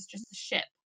casualties. It was just the ship.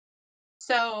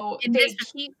 So In they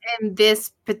keep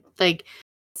this like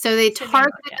so they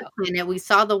targeted the scenario. planet. We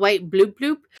saw the white bloop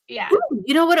bloop. Yeah. Ooh,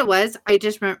 you know what it was?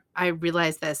 I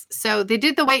realized this. So they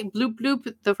did the white bloop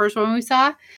bloop, the first one we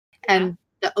saw, and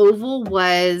the oval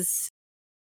was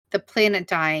the planet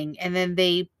dying, and then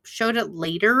they showed it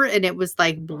later and it was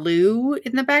like blue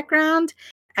in the background,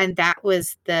 and that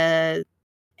was the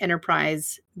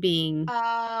Enterprise being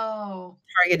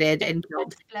targeted and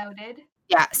killed. Exploded.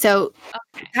 Yeah, so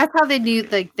Okay. that's how they knew,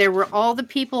 like, there were all the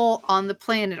people on the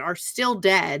planet are still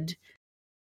dead,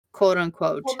 quote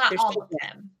unquote. Well, not They're all still of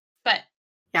dead. them, but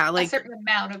Yeah, a like certain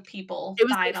amount of people it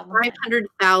was died like on the planet.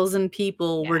 500,000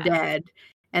 people were Yeah. dead,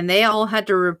 and they all had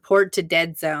to report to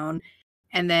dead zone.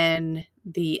 And then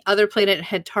the other planet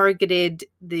had targeted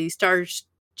the Starship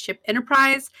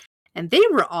Enterprise, and they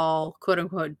were all quote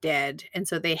unquote dead. And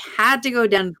so they had to go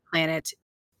down to the planet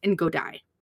and go die.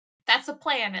 That's a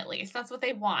plan, at least. That's what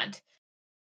they want.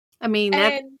 I mean,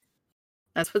 And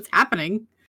that's what's happening.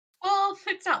 well,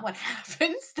 it's not what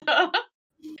happens.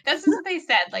 That's just what they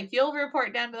said. Like, you'll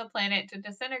report down to the planet to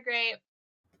disintegrate,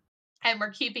 and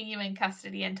we're keeping you in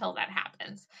custody until that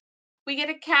happens. We get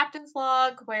a captain's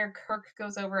log where Kirk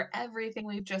goes over everything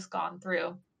we've just gone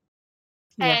through.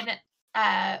 Yeah.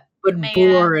 And But Maya,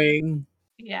 boring.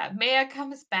 yeah, Maya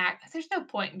comes back. There's no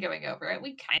point in going over it.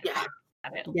 We kind of Yeah. talked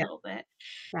about it a Yeah. little bit.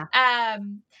 Yeah.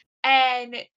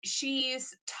 And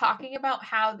she's talking about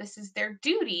how this is their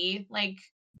duty, like,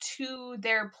 to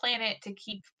their planet to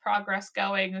keep progress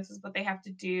going. This is what they have to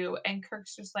do. And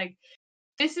Kirk's just like,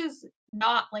 this is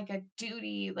not like a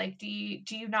duty. Like, do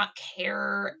you not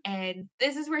care? And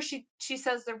this is where she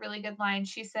says the really good line.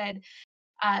 She said,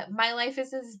 my life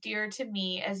is as dear to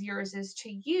me as yours is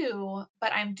to you,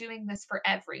 but I'm doing this for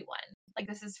everyone. Like,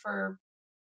 this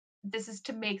is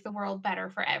to make the world better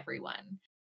for everyone.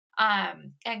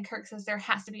 And Kirk says there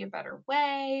has to be a better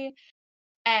way.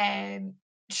 And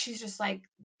she's just like,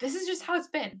 this is just how it's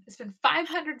been. It's been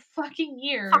 500 fucking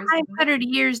years. 500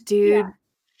 years, dude. Yeah.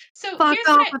 So Fuck here's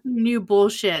off with your new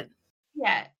bullshit.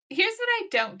 yeah, here's what I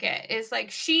don't get is,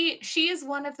 like, she is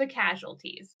one of the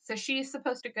casualties. So she's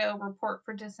supposed to go report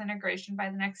for disintegration by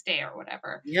the next day or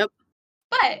whatever. Yep.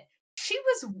 But she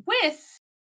was with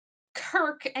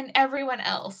Kirk and everyone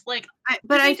else. Like,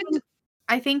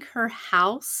 I think her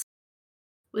house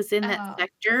was in that oh,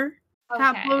 sector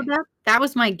got okay. blown up. That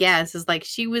was my guess. Is like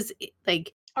she was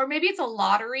like, Or maybe it's a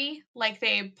lottery, like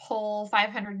they pull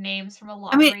 500 names from a I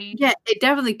lottery. mean, yeah, it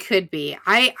definitely could be.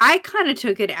 I kind of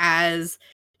took it as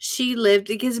she lived,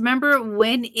 because remember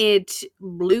when it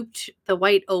looped the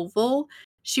white oval,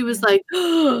 she was like,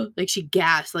 like she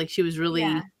gasped, like she was really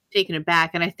Yeah. taken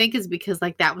aback, and I think it's because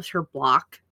like that was her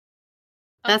block.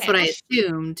 That's Okay, what well, I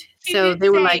assumed. she So did they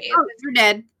were say like, it "Oh, was you're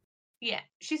dead." yeah,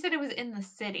 she said it was in the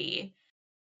city.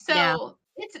 Yeah. So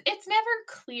it's never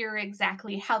clear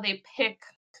exactly how they pick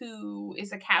who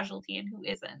is a casualty and who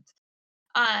isn't.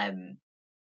 Um,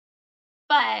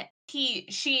 but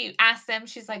she asks them,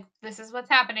 she's like, "This is what's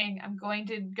happening. I'm going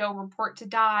to go report to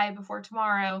die before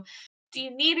tomorrow. Do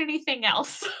you need anything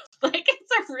else?" Like,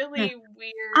 it's a really I'm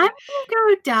weird gonna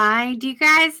go die. Do you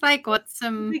guys want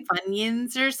some like,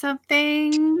 Funyuns or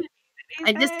something?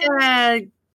 I just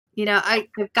anything. gotta,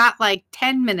 I've got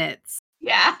 10 minutes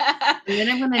Yeah. and then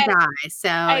I'm gonna And die. So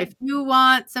I if you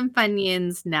want some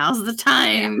Funyuns, now's the yeah.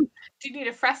 time. Do you need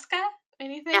a Fresca? Yeah,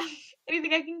 Anything?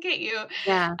 Anything I can get you?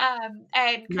 yeah.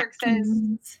 And Kirk says,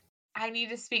 Napkins. "I need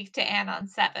to speak to Anne on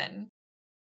 7."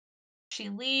 She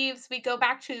leaves. We go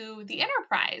back to the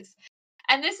Enterprise.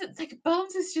 And this is like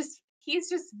Bones is just he's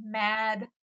just mad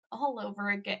all over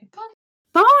again.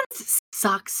 Bones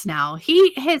sucks now.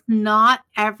 He has not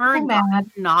ever So mad.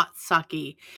 gotten not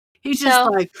sucky. He's just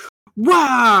So like,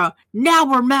 wow, now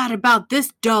we're mad about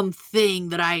this dumb thing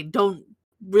that I don't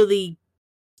really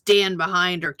stand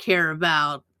behind or care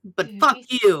about. But dude, fuck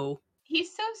you.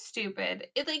 he's so stupid.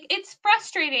 It's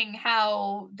frustrating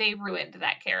how they ruined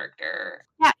that character.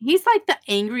 Yeah, he's like the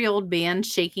angry old man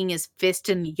shaking his fist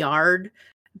in the yard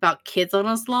about kids on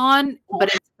his lawn, Well, but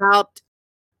it's about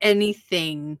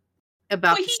anything well,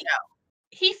 about the show.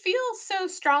 he feels so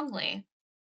strongly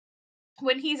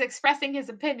when he's expressing his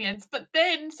opinions, but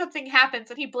then something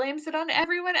happens and he blames it on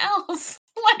everyone else.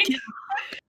 Yeah, Like,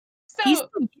 he's so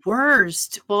the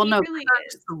worst. Well, he no, really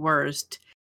Kirk's is. the worst.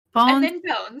 And Bones, then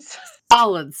Bones,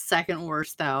 solid second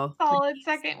worst though. solid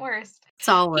second worst.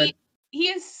 Solid. He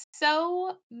is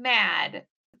so mad.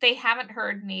 They haven't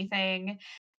heard anything.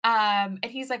 And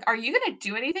he's like, "Are you gonna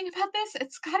do anything about this?"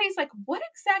 And Scotty's like, "What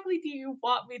exactly do you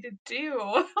want me to do?"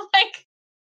 Like,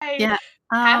 I Yeah.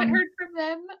 haven't heard from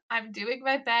them. I'm doing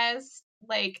my best.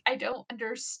 Like, I don't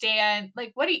understand.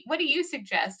 Like, what do you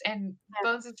suggest? And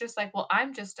Bones is just like, "Well,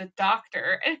 I'm just a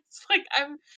doctor." And it's like,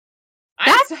 I'm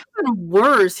That's so even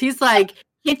worse. He's like,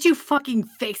 "Can't you fucking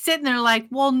fix it?" And they're like,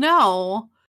 "Well, no.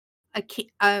 I can't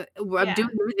I'm yeah.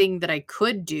 doing everything that I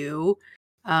could do.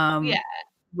 Yeah. Um,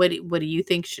 what do you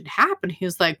think should happen?" He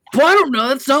was like, "Well, I don't know.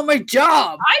 That's not my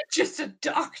job." I'm just a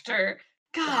doctor.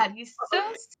 God, he's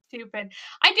so stupid.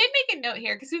 I did make a note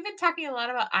here because we've been talking a lot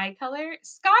about eye color.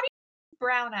 Scotty has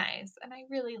brown eyes, and I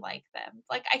really like them.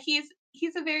 Like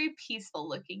he's a very peaceful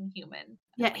looking human. I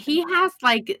Yeah, like him he a lot.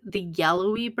 has the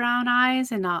yellowy brown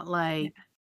eyes and not Yeah. like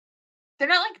They're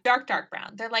not like dark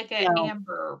brown. They're like a no.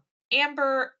 amber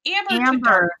to dark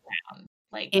Amber. brown.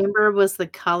 Like Amber was the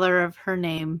color of her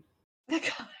name the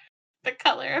color, the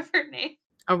color of her name.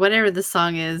 or whatever the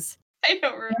song is. I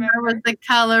don't Amber was remember. the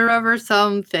color of her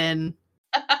something.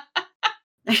 I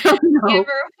don't know.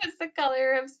 Amber was the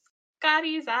color of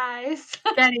Scotty's eyes.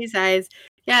 Daddy's eyes.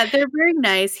 Yeah, they're very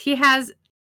nice. He has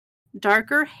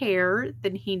darker hair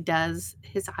than he does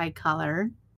his eye color.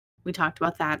 We talked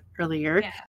about that earlier.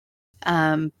 Yeah.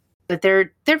 But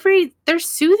they're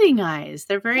soothing eyes.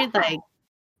 They're very Yeah.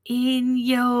 in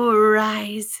your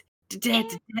eyes.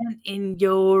 In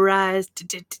your eyes.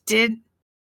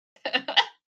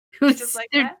 Just like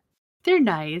that. They're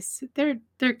nice. They're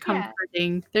Yeah.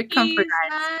 comforting. They're comfort He's eyes.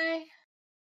 my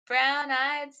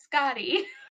brown-eyed Scotty.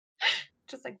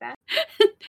 Just like that.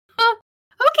 Oh,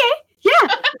 okay.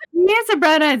 Yeah. He is a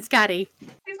brown-eyed Scotty.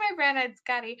 He's my brown-eyed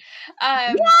Scotty.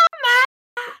 Yeah,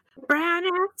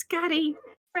 brown-eyed Scotty.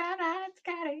 Brown-eyed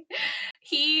Scotty.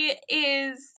 He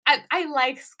is I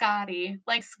like Scotty.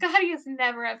 Like Scotty has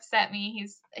never upset me.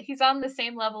 He's on the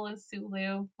same level as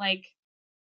Sulu. Like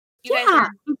you guys are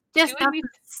He just doing these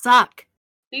doesn't suck.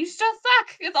 these just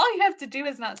suck. It's all you have to do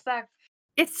is not suck.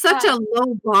 It's such a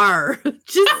low bar.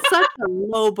 Just such a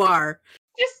low bar.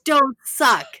 Just Don't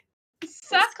suck.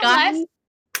 suck Scotty?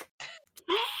 less.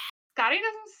 Scotty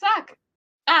doesn't suck.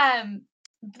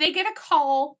 They get a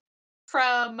call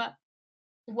from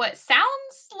what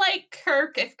sounds like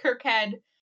Kirk if Kirk had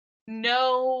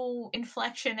no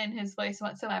inflection in his voice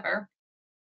whatsoever.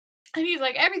 And he's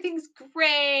like, everything's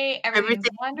great, everything's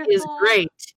Everything wonderful. is great.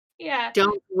 Yeah.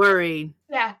 Don't worry.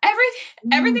 Yeah.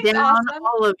 Everything's down awesome.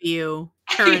 all of you.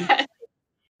 Turn. Yes.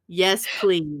 Yes,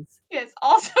 please. Yes.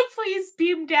 Also, please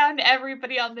beam down to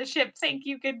everybody on the ship. Thank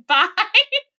you. Goodbye.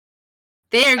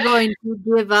 They are going to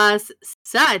give us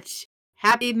such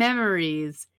happy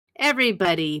memories.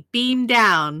 Everybody, beam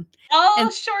down. All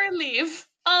shore leave.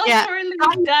 All shore leave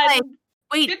Scotty's done. like,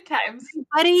 wait, Good times.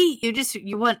 everybody,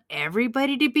 you want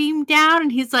everybody to beam down?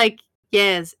 And he's like,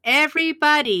 yes,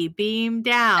 everybody beam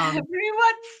down.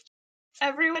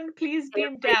 Everyone, please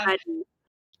beam down.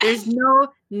 There's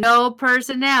no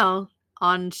personnel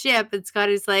on ship. And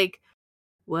Scotty's like,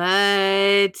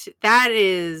 What? That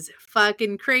is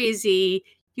fucking crazy.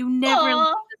 You never leave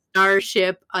Aw. the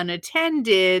starship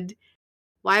unattended.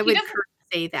 Why He would doesn't. Kirk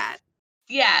say that?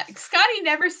 Yeah, Scotty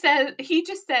never says. He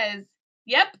just says,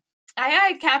 "Yep, aye,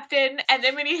 aye, Captain." And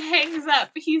then when he hangs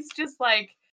up, he's just like,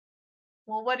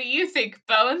 "Well, what do you think,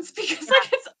 Bones?" Because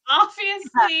like it's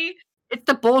obviously It's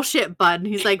the bullshit button.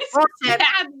 He's like, bullshit.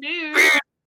 bad news.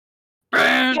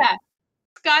 Yeah,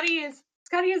 Scotty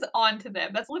is on to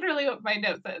them. That's literally what my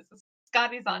note says.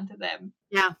 Scotty's on to them.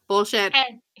 Yeah, bullshit.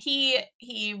 And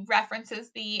he references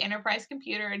the Enterprise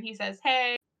computer and he says,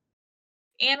 "Hey,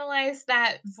 analyze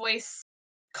that voice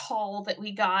call that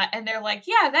we got." And they're like,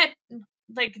 "Yeah, that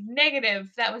like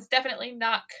negative. That was definitely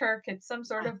not Kirk. It's some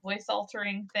sort of voice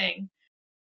altering thing."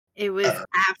 It was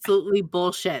absolutely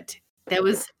bullshit. That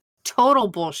was total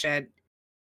bullshit.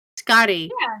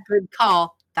 Scotty, Yeah, good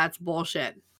call. That's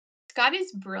bullshit.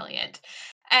 Scotty's brilliant.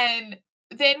 And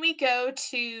then we go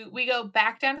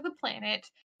back down to the planet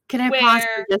Can I pause for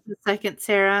where just a second,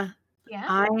 Sarah? yeah.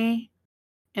 I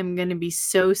am going to be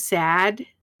so sad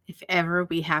if ever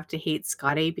we have to hate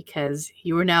Scotty because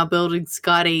you are now building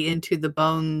Scotty into the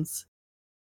bones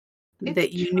It's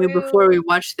that you knew before true. we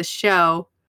watched the show.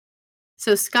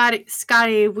 So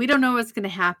Scotty, we don't know what's going to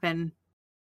happen.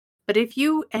 But if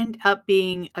you end up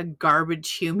being a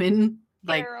garbage human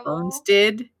like Bones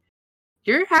Terrible. did,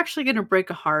 you're actually going to break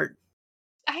a heart.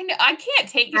 I know I can't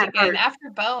take it That again hurt. after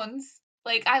Bones.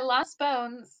 Like I lost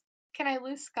Bones. Can I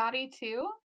lose Scotty too?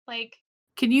 Like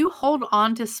Can you hold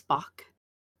on to Spock?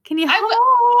 Can you I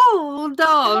hold on hold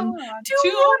on to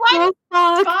to one one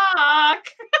more Spock? Spock.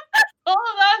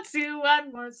 Hold on to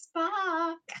one more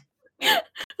Spock.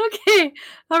 Okay,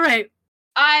 all right.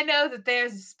 I know that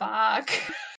there's a Spock.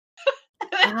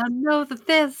 I know that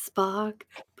there's Spock,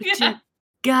 but Yeah, you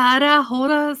gotta hold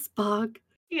on, Spock.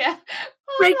 yeah.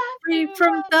 Break Hold free on to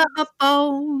from the one.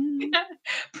 bone.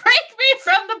 Break me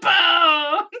from the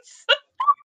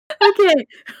Okay.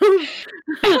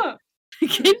 bones.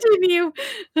 Continue.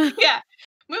 Yeah.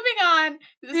 Moving on.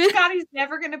 Scotty's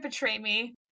never gonna betray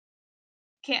me.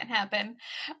 Can't happen.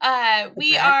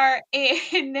 We Brad.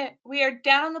 are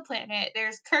down on the planet.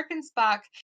 There's Kirk and Spock,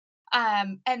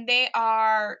 and they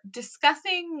are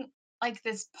discussing like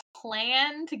this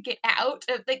plan to get out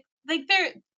of like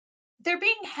they're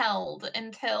being held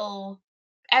until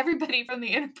everybody from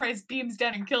the Enterprise beams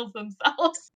down and kills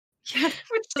themselves. Yeah,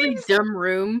 Which really seems, dumb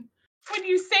room. when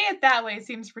you say it that way,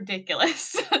 seems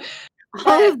ridiculous. All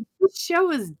But of this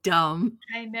show is dumb.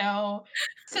 I know.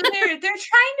 So they're trying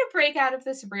to break out of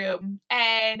this room,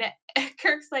 and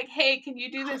Kirk's like, "Hey, can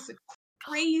you do this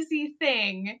crazy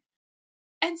thing?"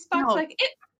 And Spock's No, like,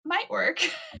 "It might work."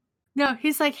 no,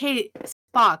 he's like, hey,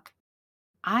 Spock,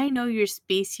 I know your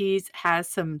species has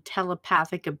some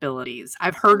telepathic abilities.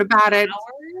 I've heard about it.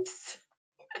 Powers?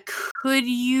 Could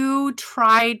you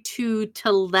try to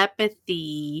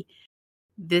telepathy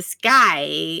this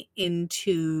guy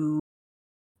into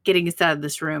getting us out of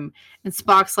this room? And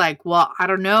Spock's like, well, I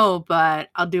don't know, but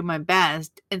I'll do my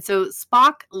best. And so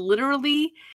Spock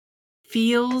literally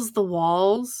feels the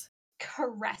walls.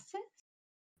 Caresses?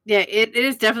 Yeah, it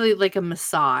is definitely like a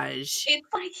massage. It's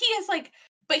like he is like,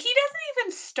 but he doesn't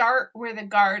even start where the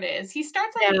guard is. He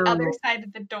starts on the other No. side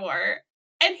of the door,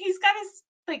 and he's got his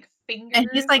like And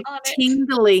he's fingers like on it.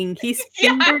 tingling. He's Yeah,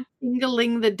 finger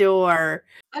tingling the door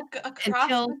across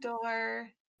until the door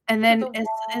and to then the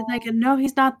it's like, wall. no,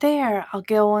 he's not there. I'll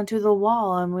go onto the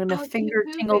wall. I'm gonna I'll keep finger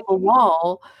tingle the moving.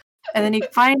 wall. And then he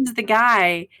finds the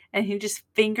guy and he just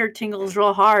finger tingles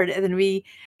real hard. And then we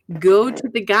go to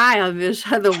the guy on the other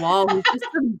side of the wall who's just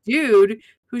some dude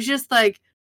who's just like,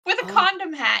 With a oh,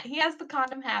 condom hat. He has the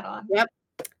condom hat on. yep,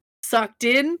 sucked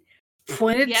in,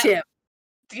 pointed Yep. tip.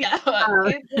 Yeah, Uh,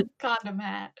 it's a condom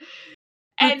hat. but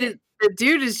And the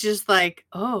dude is just like,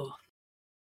 oh,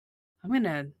 I'm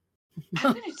gonna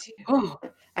I'm gonna do oh,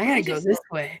 I gotta I go just this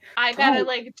way. I gotta Oh,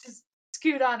 like just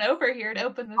scoot on over here to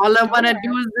open this all I door. wanna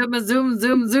do is zoom,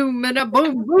 zoom, zoom, and a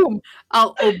boom, boom.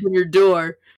 I'll open your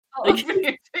door. I'll Like, open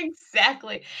it.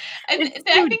 Exactly. And it's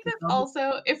I so think that's dumb.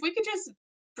 also, if we could just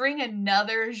bring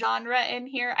another genre in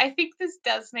here, I think this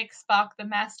does make Spock the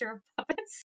master of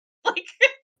puppets. Like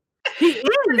He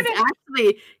we're is gonna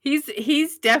actually.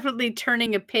 He's definitely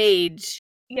turning a page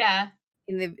yeah.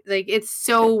 in the like. It's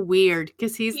so weird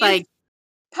because he's He is like,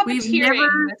 we've never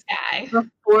puppeteering this guy.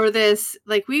 before this.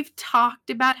 Like we've talked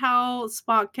about how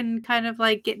Spock can kind of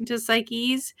like get into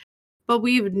psyches, but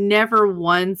we've never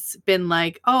once been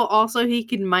like, oh, also he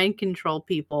can mind control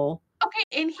people Okay,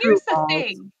 and through here's the walls.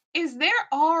 thing, is there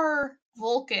are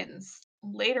Vulcans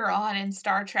later on in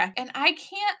Star Trek, and I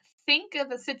can't think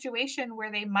of a situation where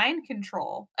they mind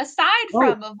control aside Oh.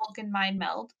 from a Vulcan mind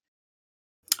meld.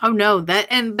 Oh no,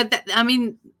 I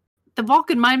mean, the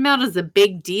Vulcan mind meld is a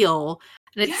big deal,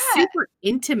 and it's Yeah. super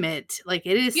intimate. Like,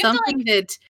 it is You have to, something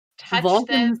that touch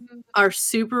Vulcans them. are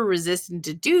super resistant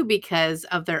to do because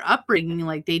of their upbringing.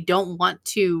 Like, they don't want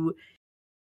to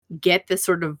get this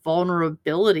sort of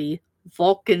vulnerability.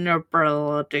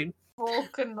 Vulcanability.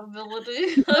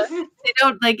 Vulcanability. They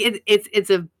don't like it's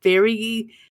a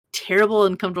very terrible,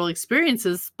 uncomfortable experience.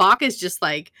 So Spock is just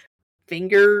like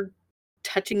finger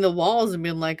touching the walls and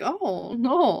being like, "Oh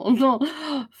no,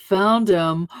 no, found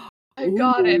him! I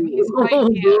got him. He's right Ooh,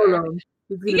 here."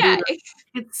 he's gonna be Yeah, there."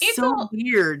 It's it's so all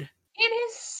weird. it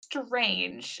is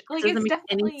strange. It Like, doesn't it's make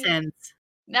any definitely sense.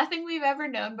 nothing we've ever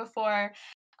known before.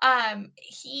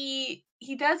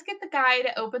 He does get the guy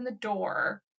to open the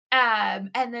door, and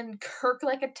then Kirk,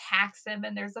 like, attacks him,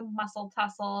 and there's a muscle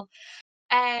tussle,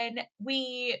 and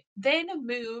we then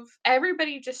move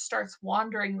everybody just starts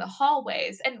wandering the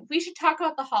hallways, and we should talk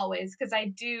about the hallways because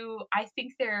I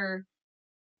think they're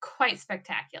quite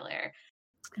spectacular.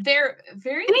 They're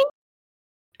very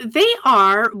They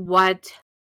are what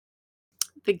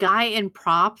the guy in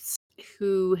props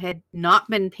who had not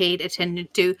been paid attention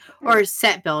to, or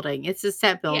set building. It's a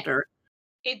set yeah, builder.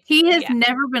 it's He has yeah.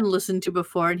 never been listened to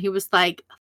before, and he was like,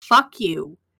 "Fuck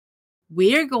you.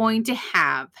 We're going to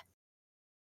have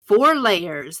 4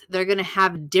 layers. They're gonna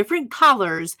have different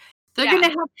colors. They're Yeah. gonna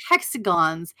have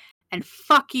hexagons, and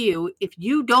fuck you. If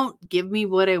you don't give me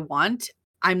what I want,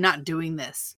 I'm not doing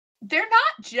this." They're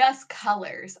not just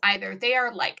colors either. They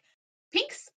are like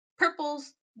pinks,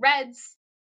 purples, reds,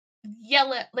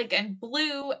 yellow, like, and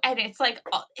blue, and it's like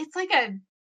a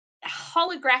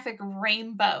holographic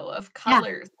rainbow of Yeah,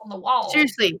 colors on the walls.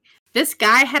 seriously. This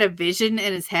guy had a vision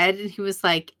in his head, and he was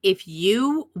like, "If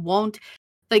you won't,"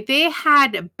 like, they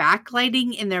had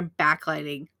backlighting in their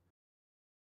backlighting.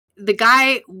 The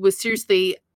guy was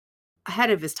seriously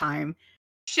ahead of his time.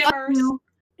 "Fuck Shimmers. you.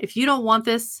 If you don't want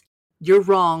this, you're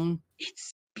wrong.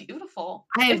 It's beautiful.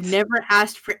 I have It's never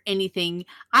asked for anything.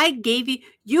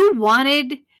 You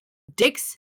wanted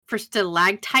dicks for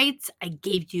stalactites. I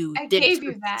gave you I dicks gave for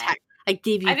you that. I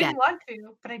gave I you that, didn't want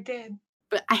to, but I did.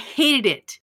 but I hated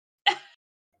it.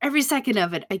 Every second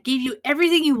of it. I gave you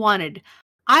everything you wanted.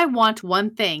 I want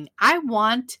one thing. I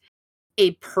want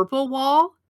a purple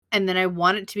wall, and then I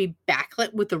want it to be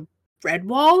backlit with a red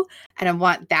wall, and I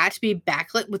want that to be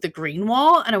backlit with a green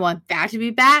wall, and I want that to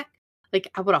be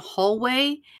I want a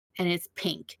hallway, and it's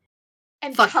pink.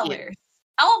 And Fuck you." colors.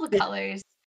 All the Yeah. colors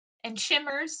and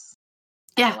shimmers.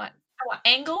 And Yeah. I want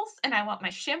angles and I want my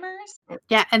shimmers.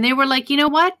 Yeah, and they were like, "You know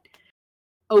what?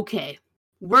 Okay.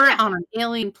 We're Yeah. on an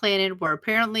alien planet where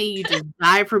apparently you just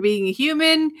die for being a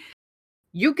human.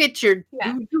 You get your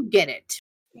Yeah. you get it.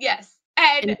 Yes.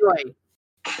 And Enjoy."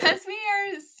 as we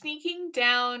are sneaking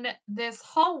down this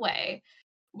hallway,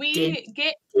 Din, we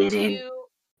get didn't, to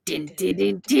din,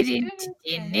 didn't, didn't,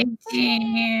 didn't,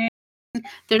 din.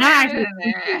 They're not actually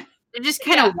speaking. They're just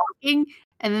kinda Yeah, walking,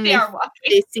 and then they are walking.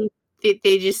 they see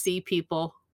they just see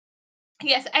people.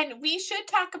 Yes, and we should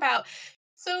talk about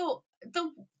so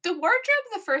the wardrobe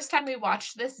the first time we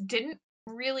watched this didn't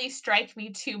really strike me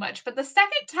too much, but the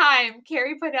second time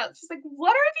Carrie put out, she's like,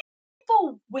 "What are these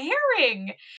people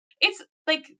wearing?" It's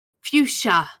like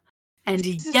Fuchsia and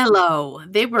just yellow.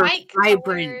 They were bright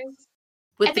vibrant colors,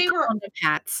 with and the they were condom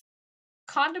hats.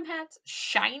 condom hats,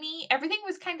 shiny. Everything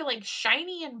was kind of like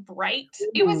shiny and bright.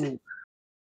 It was, Ooh,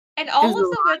 and it was all a of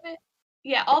the lot. women,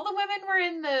 yeah, all the women were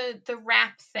in the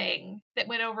wrap thing that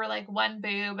went over like one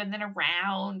boob and then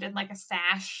around and like a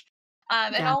sash.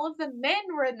 And Yeah. all of the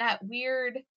men were in that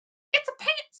weird. It's a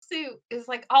pantsuit is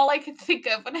like all I could think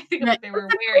of when I think of Yeah, what they were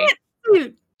it's a wearing.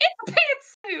 pantsuit, It's a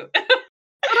pantsuit.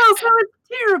 but also it's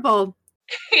terrible.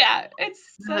 Yeah, it's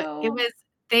It so was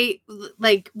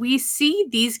we see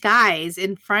these guys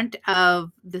in front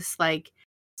of this,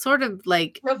 sort of,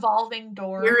 revolving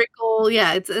door. spherical,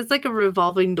 yeah, it's like a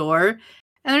revolving door,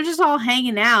 and they're just all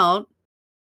hanging out,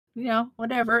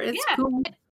 whatever, it's Yeah. cool.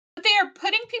 But they are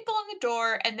putting people in the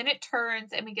door and then it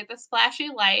turns and we get the splashy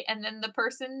light and then the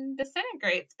person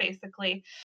disintegrates basically.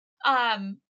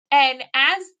 Um and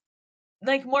as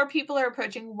like more people are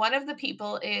approaching, one of the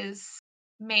people is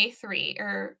May 3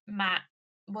 or Matt.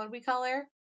 What do we call her?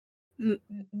 M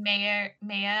Maya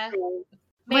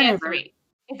Whatever. 3.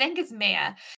 I think it's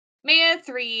Maya. Maya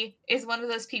 3 is one of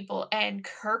those people and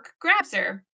Kirk grabs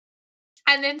her.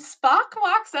 And then Spock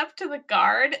walks up to the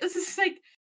guard. This is like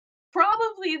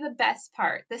probably the best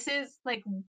part. This is like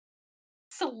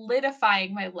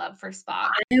solidifying my love for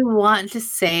Spock. I want to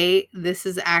say this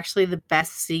is actually the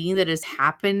best scene that has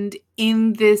happened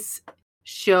in this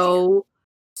show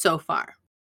so far.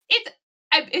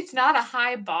 It's not a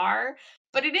high bar,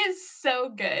 but it is so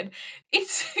good.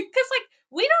 It's because like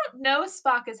we don't know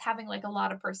Spock as having like a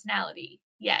lot of personality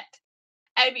yet.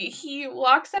 And he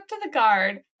walks up to the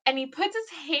guard and he puts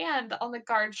his hand on the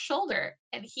guard's shoulder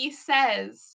and he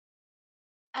says,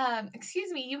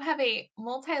 excuse me, you have a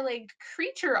multi-legged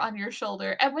creature on your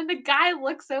shoulder. And when the guy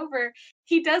looks over,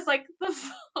 he does like the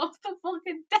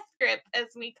Vulcan death grip, as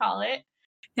we call it,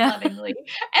 lovingly.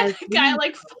 And the guy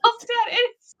like falls down and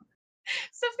it's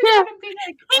something about him being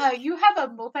like, you have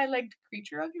a multi-legged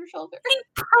creature on your shoulder. He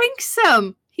pranks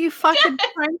him. He fucking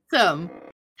pranks him.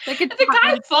 Like the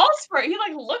guy falls for it. He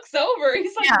like looks over.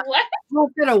 He's like, what?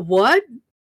 Look at a what?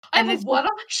 I have a what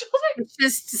on my shoulder? It's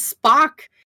just Spock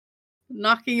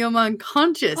knocking him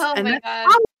unconscious. Oh and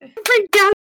my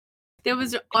god. It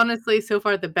was honestly so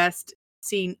far the best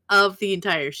scene of the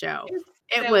entire show.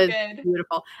 It was good.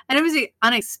 Beautiful. And it was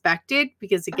unexpected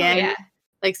because again,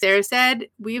 like Sarah said,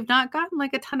 we've not gotten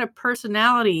like a ton of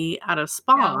personality out of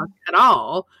Spock at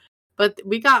all. But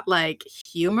we got like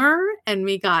humor and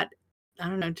we got, I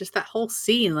don't know, just that whole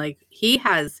scene. Like he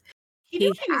knew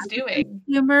what he was doing.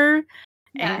 Humor.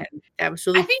 And that was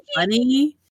really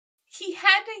funny. He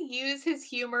had to use his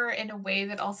humor in a way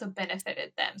that also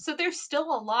benefited them. So there's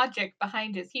still a logic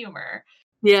behind his humor.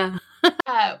 Yeah. Which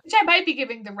I might be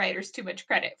giving the writers too much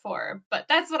credit for, but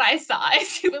that's what I saw.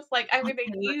 She was like, I'm going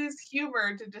to use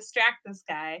humor to distract this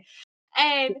guy.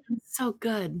 And it's so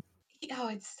good. Oh,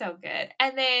 it's so good.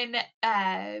 And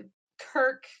then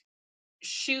Kirk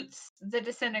shoots the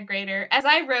disintegrator. As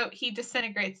I wrote, he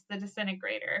disintegrates the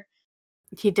disintegrator.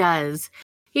 He does.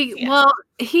 He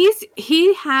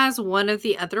has one of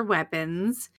the other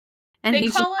weapons, and they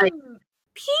he's call just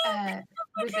him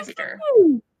resistor.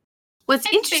 What's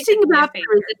interesting about the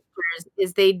resistors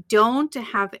is they don't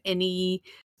have any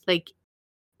like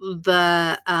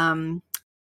the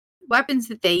weapons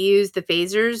that they use, the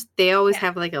phasers. They always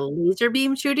have like a laser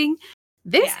beam shooting.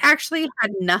 This actually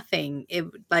had nothing. It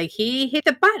like he hit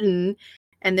the button.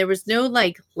 And there was no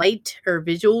like light or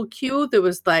visual cue. There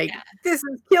was like, this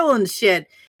is killing shit.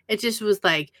 It just was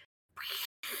like,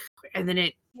 and then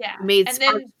it made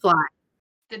sparks fly.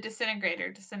 The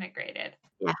disintegrator disintegrated.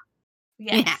 Yeah.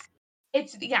 Yes. Yeah.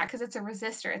 It's because it's a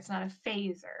resistor. It's not a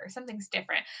phaser. Something's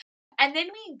different. And then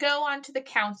we go on to the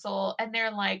council and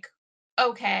they're like,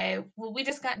 okay, well, we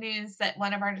just got news that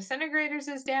one of our disintegrators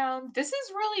is down. This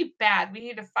is really bad. We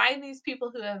need to find these people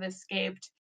who have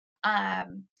escaped.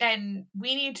 And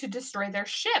we need to destroy their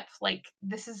ship. Like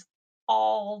this is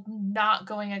all not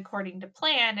going according to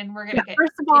plan, and we're gonna get.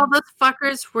 First of all, those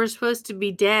fuckers were supposed to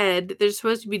be dead. They're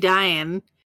supposed to be dying.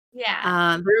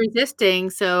 Yeah. They're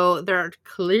resisting, so they're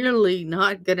clearly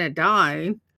not gonna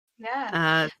die.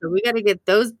 Yeah. So we got to get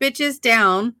those bitches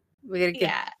down. We got to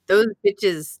get those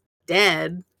bitches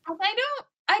dead. And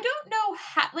I don't know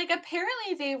how. Like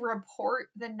apparently they report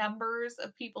the numbers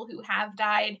of people who have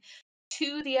died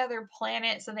to the other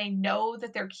planet so they know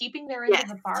that they're keeping their end of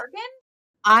the bargain?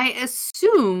 I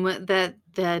assume that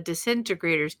the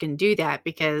disintegrators can do that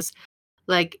because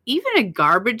like even a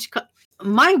garbage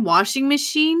my washing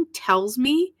machine tells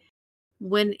me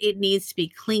when it needs to be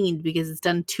cleaned because it's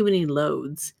done too many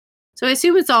loads. So I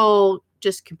assume it's all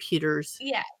just computers.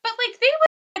 Yeah, but like they would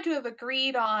have to have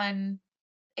agreed on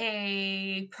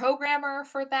a programmer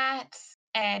for that.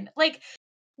 And like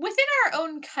within our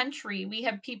own country, we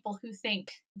have people who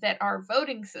think that our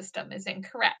voting system is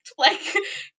incorrect. Like,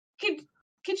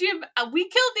 could you? We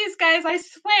killed these guys. I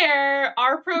swear,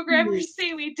 our programmers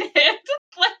say we did.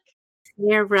 Like,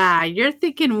 Sarah, you're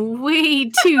thinking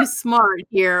way too smart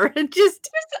here. Just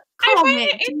I find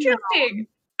it interesting.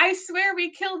 I swear we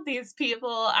killed these people.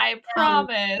 I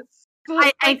promise.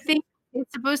 I think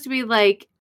it's supposed to be like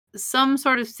some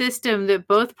sort of system that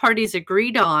both parties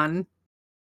agreed on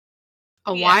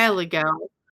a while ago.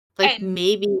 Like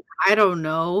maybe, I don't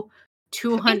know,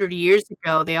 200 years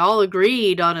ago, they all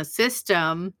agreed on a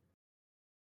system.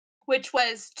 Which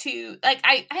was to, like,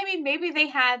 I mean, maybe they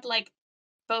had, like,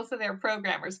 both of their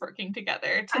programmers working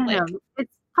together to, like...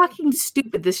 It's fucking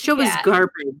stupid. This show is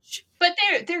garbage. But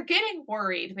they're getting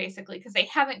worried, basically, because they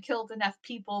haven't killed enough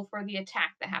people for the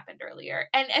attack that happened earlier.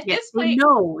 And at this point...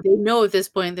 They know at this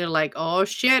point, they're like, oh,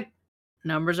 shit.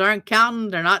 Numbers aren't counting.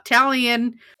 They're not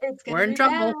tallying. We're in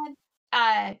trouble.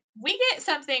 Bad. We get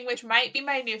something which might be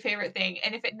my new favorite thing,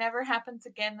 and if it never happens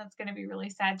again, that's going to be really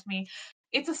sad to me.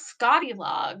 It's a Scotty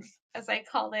log, as I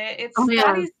call it. It's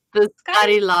the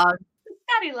Scotty log.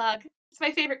 Scotty log. It's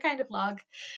my favorite kind of log.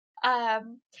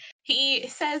 He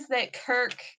says that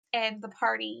Kirk and the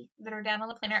party that are down on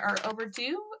the planet are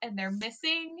overdue and they're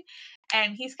missing,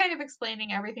 and he's kind of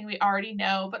explaining everything we already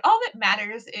know. But all that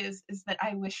matters is that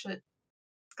I wish that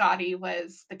Scotty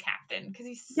was the captain because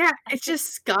he's Yeah, like it's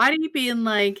just Scotty being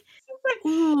like, like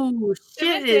 "Ooh, the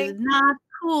shit is missing. not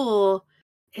cool."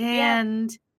 Yeah,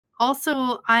 And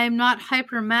also, I'm not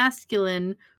hyper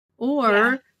masculine yeah.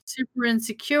 or super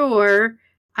insecure.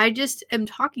 I just am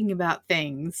talking about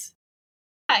things.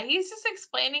 Yeah, he's just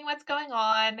explaining what's going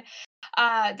on.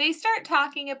 They start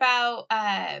talking about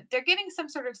they're getting some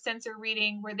sort of sensor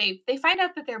reading where they find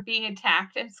out that they're being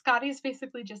attacked, and Scotty's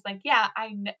basically just like, "Yeah,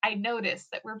 I noticed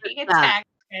that we're being Ah, attacked,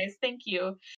 guys. Thank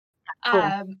you." cool.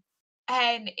 Um,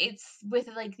 and it's with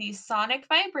like these sonic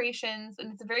vibrations,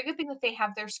 and it's a very good thing that they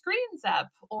have their screens up,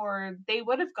 or they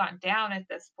would have gone down at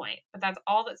this point. But that's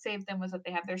all that saved them was that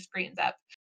they have their screens up.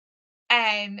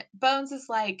 And Bones is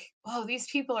like, "Oh, these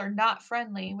people are not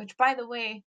friendly," which, by the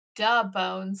way, duh,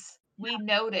 Bones. We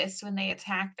noticed when they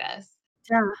attacked us.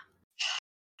 Yeah.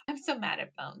 I'm so mad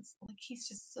at Bones. Like, he's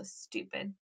just so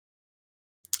stupid.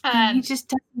 And he Um, just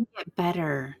doesn't get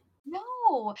better.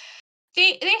 no.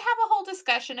 They have a whole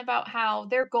discussion about how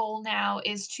their goal now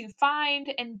is to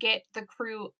find and get the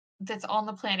crew that's on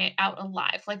the planet out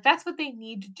alive. Like, that's what they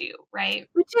need to do, right?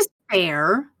 Which is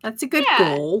fair. That's a good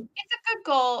Yeah, goal. it's a good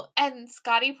goal, and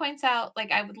Scotty points out,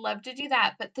 like, "I would love to do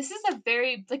that, but this is a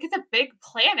very like, it's a big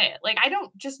planet, like, I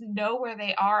don't just know where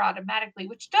they are automatically,"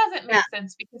 which doesn't Yeah, make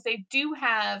sense because they do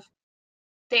have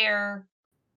their,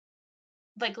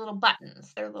 like, little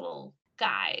buttons, their little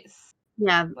guys.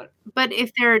 yeah. What But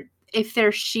if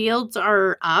their shields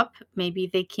are up, maybe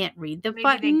they can't read the maybe they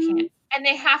button. can't and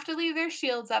they have to leave their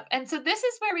shields up, and so this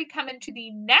is where we come into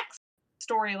the next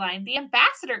storyline. The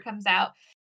ambassador comes out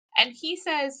and he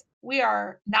says, "We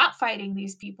are not fighting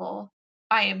these people.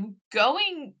 I am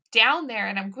going down there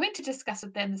and I'm going to discuss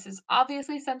with them. This is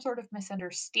obviously some sort of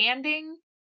misunderstanding.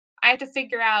 I have to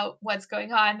figure out what's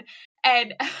going on."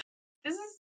 And this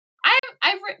is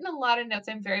I've written a lot of notes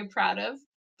I'm very proud of,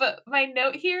 but my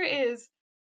note here is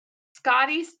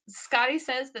Scotty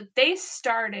says that they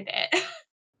started it.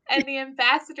 And the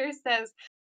ambassador says,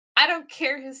 "I don't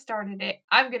care who started it.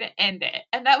 I'm going to end it."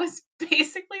 And that was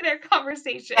basically their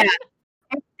conversation.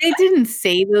 Yeah, they didn't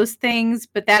say those things,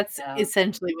 but that's No.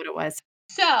 essentially what it was.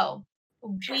 So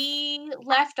we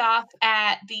left off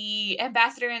at the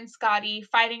ambassador and Scotty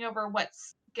fighting over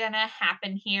what's gonna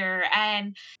happen here.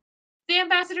 And the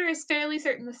ambassador is fairly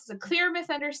certain this is a clear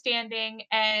misunderstanding.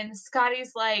 And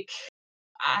Scotty's like,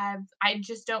 I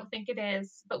just don't think it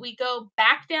is. But we go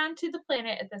back down to the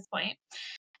planet at this point,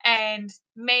 and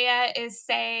Maya is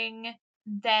saying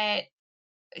that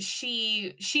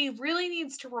she really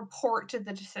needs to report to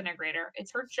the disintegrator.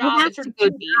 It's her She job, has it's her to go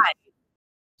duty. die.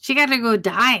 She gotta go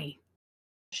die.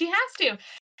 She has to.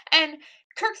 And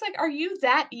Kirk's like, "Are you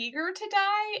that eager to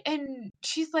die?" And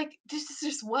she's like, "This is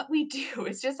just what we do.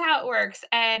 It's just how it works."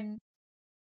 And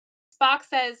Spock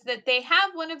says that they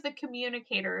have one of the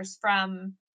communicators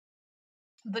from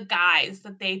the guys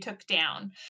that they took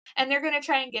down, and they're going to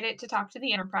try and get it to talk to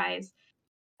the Enterprise.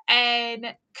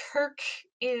 And Kirk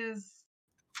is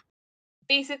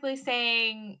basically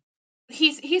saying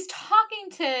he's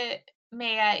talking to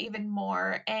Maya even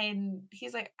more, and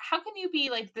he's like, "How can you be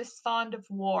like this fond of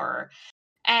war?"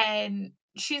 And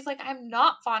she's like, "I'm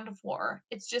not fond of war.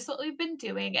 It's just what we've been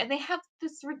doing." And they have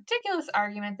this ridiculous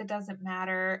argument that doesn't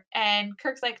matter. And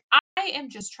Kirk's like, "I am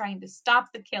just trying to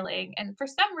stop the killing." And for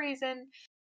some reason,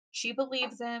 she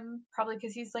believes him, probably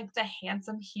because he's like the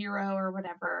handsome hero or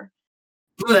whatever.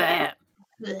 Blech.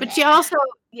 But she Blech. also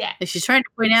Yeah. she's trying to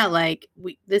point out, like,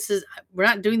 we're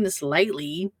not doing this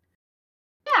lightly.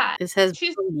 Yeah. This has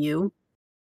She's value.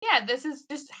 yeah, this is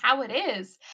just how it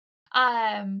is.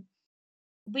 Um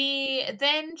we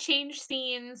then change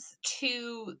scenes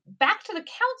to back to the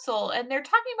council, and they're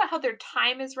talking about how their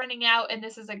time is running out and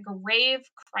this is a grave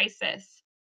crisis.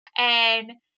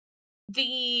 And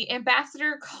the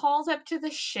ambassador calls up to the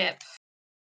ship.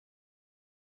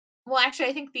 Well, actually,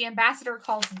 I think the ambassador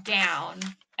calls down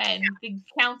and the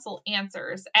council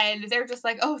answers, and they're just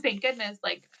like, "Oh, thank goodness,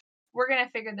 like we're going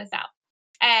to figure this out."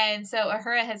 And so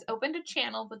Ahura has opened a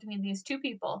channel between these two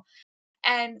people,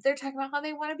 and they're talking about how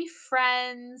they want to be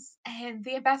friends. And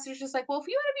the ambassador's just like, "Well, if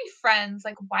you want to be friends,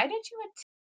 like, why did you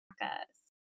attack us?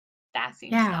 That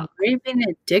seems Yeah, not why are you being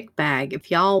a dick bag? If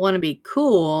y'all wanna be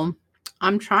cool,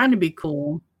 I'm trying to be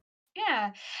cool.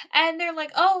 yeah." And they're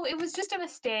like, "Oh, it was just a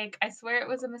mistake. I swear it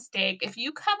was a mistake. If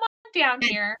you come on down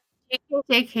here,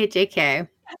 JK, JK.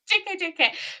 JK,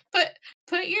 JK,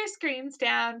 put your screens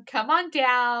down. Come on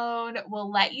down.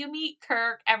 We'll let you meet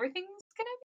Kirk. Everything's gonna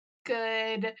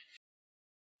be good."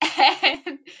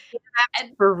 And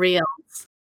and For real.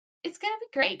 it's gonna be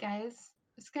great, guys.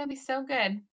 It's gonna be so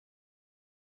good.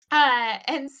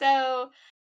 And so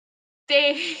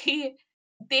they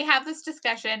they have this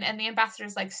discussion, and the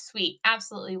ambassador's like, "Sweet,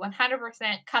 absolutely,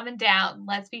 100% coming down.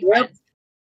 Let's be Yep. friends."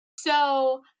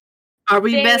 So Are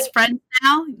we they best friends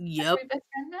now? are Yep. we best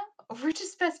friends now? We're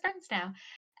just best friends now.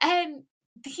 And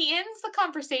he ends the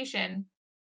conversation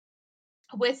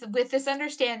with this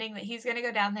understanding that he's gonna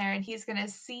go down there and he's gonna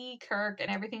see Kirk and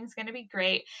everything's gonna be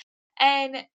great.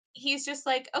 And he's just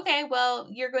like, okay, well,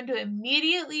 you're going to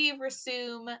immediately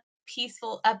resume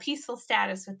peaceful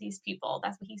status with these people.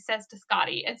 That's what he says to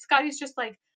Scotty. And Scotty's just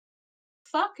like,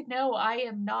 fuck no, I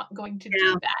am not going to do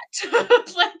Yeah.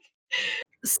 that. Like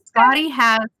Scotty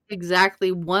has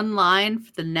exactly one line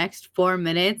for the next 4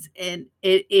 minutes, and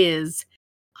it is,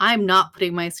 "I'm not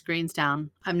putting my screens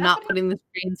down. I'm not putting the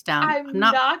screens down. I'm I'm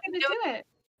not not gonna doing do it. it.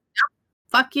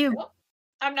 Fuck you. Nope.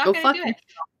 I'm not Go gonna fuck do you." it.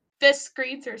 The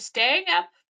screens are staying up,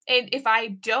 and if I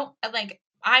don't like,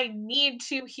 I need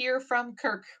to hear from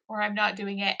Kirk or I'm not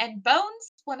doing it. And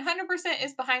Bones 100%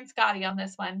 is behind Scotty on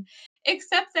this one,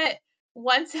 except that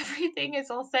once everything is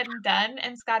all said and done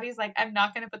and Scotty's like, I'm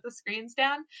not going to put the screens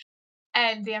down,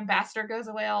 and the ambassador goes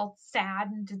away all sad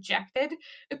and dejected,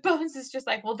 Bones is just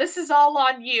like, well, this is all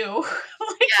on you.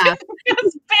 Yeah. Like,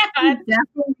 it's He bad.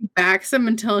 definitely backs him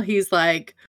until he's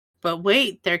like, "But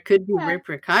wait, there could be Yeah.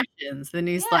 repercussions." Then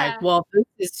he's like, Yeah. "Well, this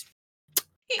is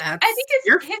I that's think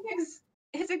your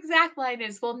his exact line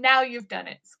is, "Well, now you've done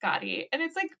it, Scotty." And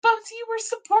it's like, Bones, you were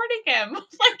supporting him.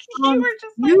 Like, you fault. were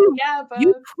just like, You "Yeah,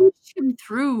 you Bones." pushed him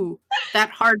through that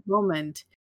hard moment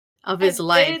of his And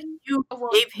life. then, You well,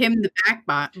 gave him the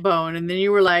backbone, and then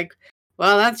you were like,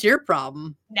 "Well, that's your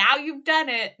problem." now you've done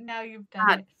it. Now you've done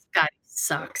God, it. Scotty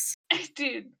sucks.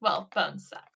 Dude, well, Bones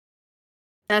sucks.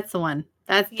 That's the one.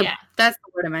 Yeah, That's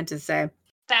the word I meant to say.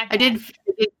 that I guy. did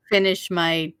finish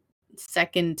my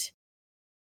second.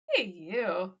 Hey, you.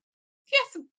 You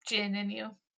got some gin in you.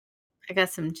 I got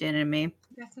some gin in me.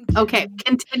 You got some gin Okay, in you.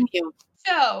 continue.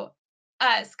 So,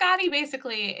 Scotty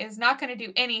basically is not going to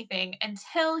do anything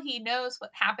until he knows what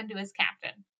happened to his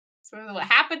captain. So, what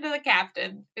happened to the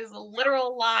captain is a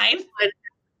literal line.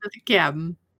 To the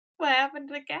cabin. What happened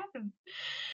to the captain?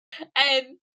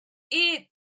 And it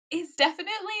is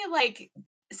definitely like,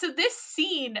 so this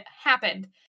scene happened,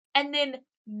 and then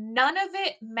none of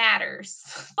it matters.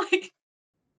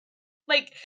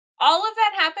 Like all of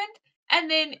that happened, and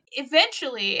then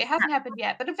eventually, it hasn't happened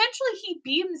yet, but eventually he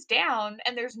beams down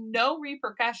and there's no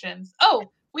repercussions. Oh,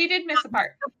 we did miss a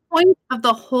part. The point of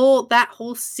that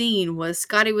whole scene was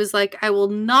Scotty was like, "I will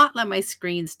not let my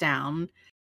screens down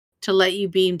to let you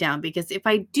beam down because if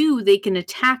I do, they can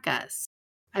attack us.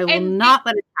 I will And not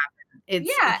let it happen.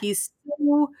 yeah. He's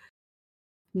so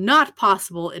not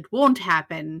possible. It won't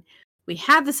happen. We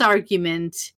had this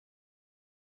argument."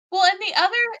 Well, and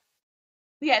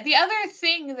the other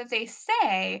thing that they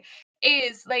say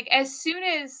is like, as soon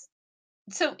as,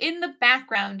 so in the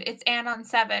background, it's Anon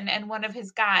 7 and one of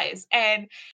his guys, and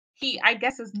he, I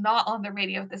guess, is not on the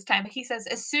radio at this time, but he says,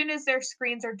 as soon as their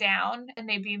screens are down and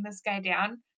they beam this guy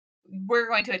down, we're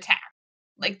going to attack.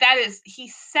 Like, that is,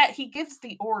 he gives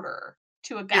the order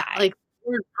to a Yeah, guy. like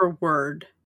word for word.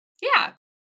 Yeah.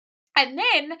 And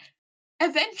then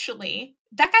eventually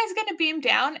that guy's going to beam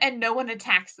down and no one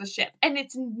attacks the ship. And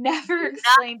it's never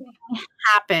explained. Nothing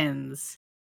happens.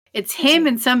 It's him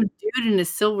and some dude in a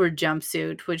silver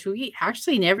jumpsuit, which we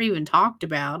actually never even talked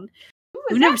about. Who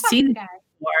We've is never that seen fucking him guy?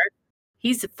 before.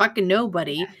 He's a fucking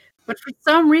nobody. Yeah. But for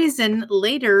some reason,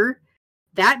 later,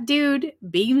 that dude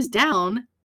beams down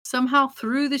somehow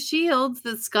through the shields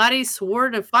that Scotty swore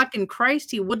to fucking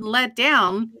Christ he wouldn't let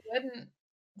down. He wouldn't.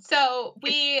 So It's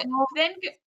we all then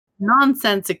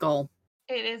nonsensical.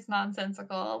 it is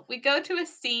nonsensical. We go to a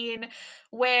scene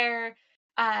where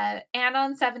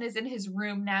Anon 7 is in his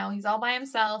room now. He's all by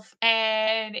himself,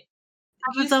 and I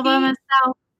you was all by see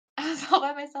myself. I was all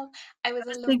by myself. I was I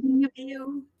was alone. thinking of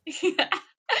you. Yeah.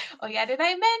 Oh yeah, did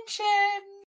I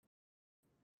mention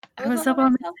I I was was all by all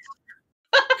by myself.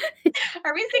 myself?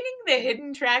 Are we singing the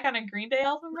hidden track on a Green Day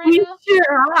album right We now?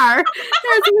 sure are.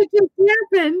 That's what just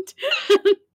happened.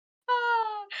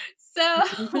 Ah,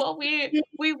 so well,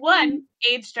 we one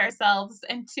aged ourselves,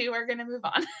 and two are gonna move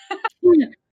on.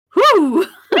 Whew.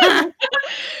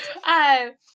 uh,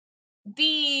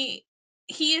 the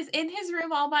he is in his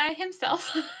room all by himself,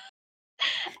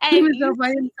 He and was all by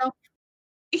himself.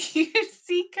 you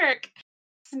see Kirk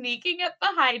sneaking up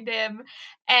behind him,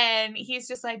 and he's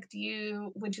just like,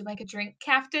 would you like a drink,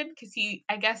 Captain? Because he,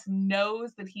 I guess,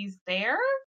 knows that he's there.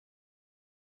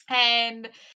 And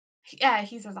yeah,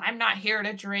 he says, I'm not here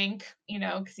to drink,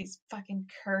 because he's fucking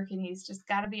Kirk and he's just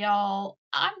got to be all,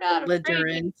 I'm not afraid.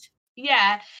 Belligerent.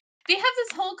 Yeah. They have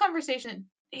this whole conversation.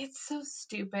 it's so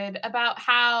stupid about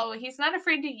how he's not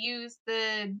afraid to use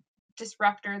the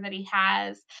disruptor that he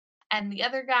has. And the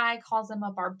other guy calls him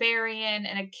a barbarian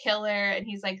and a killer. And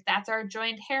he's like, that's our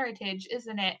joint heritage,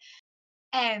 isn't it?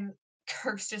 And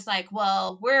Kirk's just like,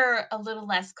 well, we're a little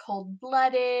less cold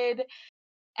blooded.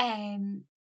 And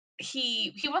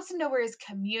he wants to know where his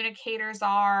communicators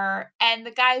are. And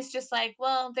the guy's just like,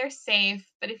 well, they're safe.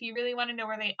 But if you really want to know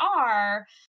where they are,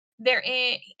 they're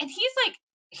in. And he's like,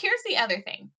 here's the other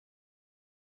thing.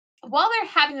 While they're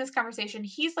having this conversation,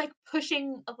 he's like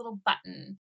pushing a little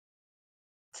button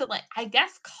to, like, I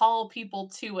guess, call people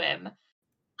to him.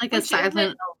 Like a silent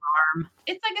alarm.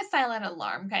 It's like a silent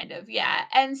alarm, kind of, yeah.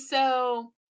 And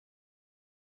so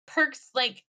Kirk's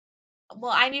like,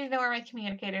 well, I need to know where my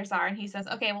communicators are. And he says,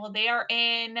 okay, well, they're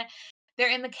in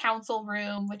the council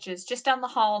room, which is just down the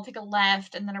hall. Take a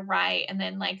left and then a right, and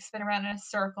then like spin around in a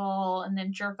circle and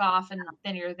then jerk off, and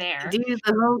then you're there. Do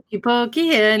the hokey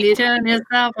pokey and you turn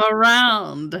yourself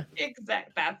around.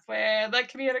 Exactly. That's where the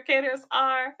communicators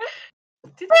are.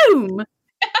 Boom.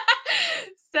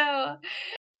 So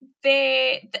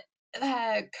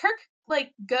Kirk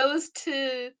like goes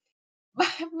to.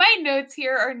 My notes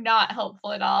here are not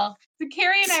helpful at all. So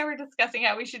Carrie and I were discussing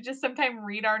how we should just sometime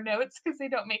read our notes because they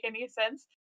don't make any sense.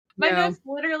 My notes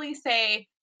literally say,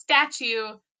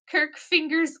 statue, Kirk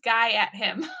fingers guy at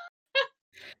him.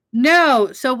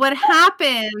 No. So what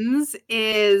happens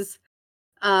is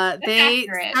they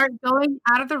start going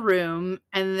out of the room,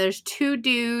 and there's two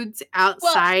dudes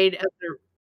outside of the...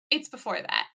 It's before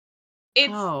that.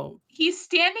 He's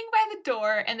standing by the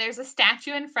door, and there's a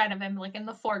statue in front of him, like in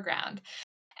the foreground.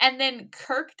 And then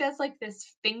Kirk does like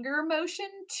this finger motion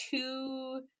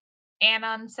to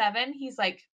Anon 7. He's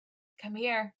like, come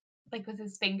here, like with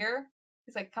his finger.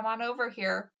 He's like, come on over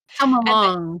here. Come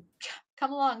along.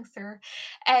 Come along, sir.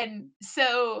 And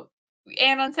so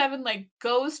Anon 7 like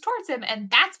goes towards him, and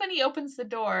that's when he opens the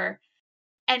door,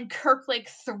 and Kirk like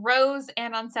throws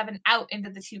Anon 7 out into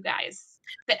the two guys.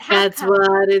 That's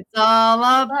what it's all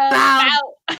about.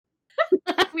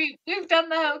 We've done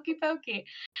the hokey pokey.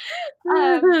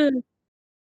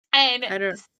 And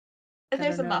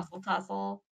there's a muscle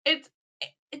tussle.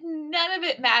 None of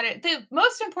it mattered. The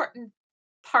most important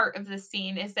part of this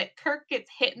scene is that Kirk gets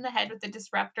hit in the head with the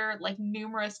disruptor like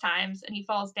numerous times, and he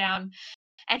falls down,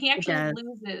 and he actually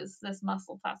loses this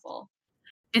muscle tussle.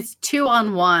 It's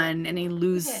 2-on-1, and he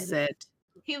loses it.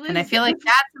 And I feel like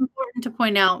that's important to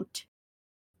point out,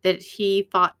 that he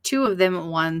fought two of them at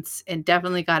once and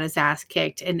definitely got his ass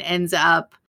kicked and ends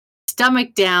up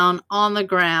stomach down on the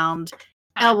ground,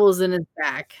 elbows in his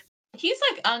back. He's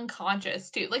like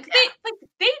unconscious too. Like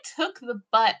they took the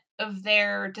butt of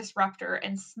their disruptor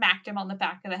and smacked him on the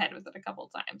back of the head with it a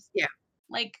couple times. Yeah.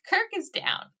 Like Kirk is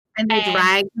down. And they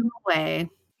drag him away.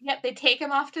 Yep, they take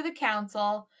him off to the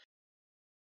council.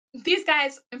 These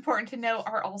guys, important to note,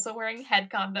 are also wearing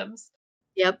head condoms.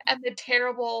 Yep. And the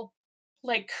terrible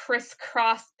like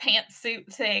crisscross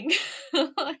pantsuit thing.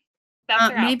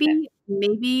 That's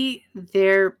maybe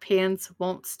their pants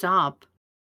won't stop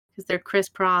because they're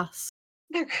crisscross.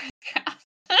 They're crisscross.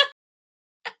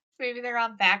 Maybe they're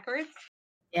on backwards.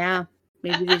 Yeah,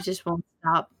 maybe they just won't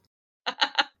stop.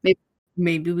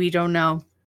 Maybe we don't know.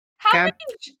 How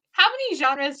many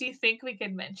genres do you think we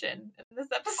could mention in this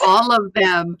episode? All of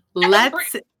them.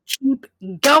 Let's keep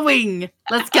going.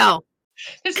 Let's go.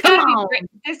 There's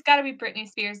gotta be Britney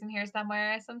Spears in here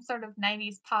somewhere. Some sort of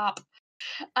 90s pop.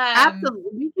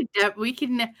 Absolutely. We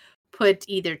can put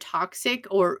either Toxic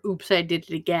or Oops, I Did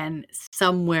It Again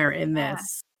somewhere in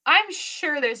this. I'm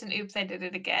sure there's an Oops, I Did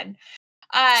It Again.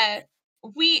 So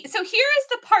here is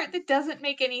the part that doesn't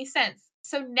make any sense.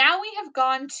 So now we have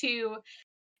gone to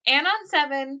Anon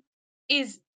 7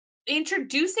 is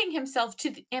introducing himself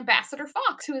to the Ambassador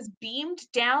Fox, who is beamed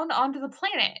down onto the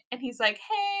planet. And he's like,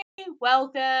 hey,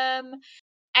 welcome.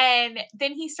 And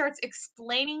then he starts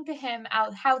explaining to him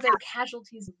how their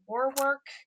casualties of war work.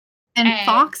 And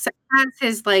Fox has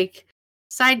his like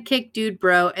sidekick dude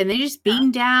bro, and they just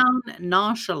beam down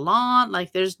nonchalant.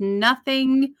 Like there's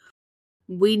nothing.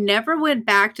 We never went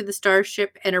back to the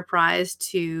Starship Enterprise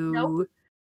to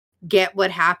get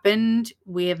what happened.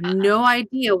 We have no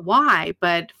idea why,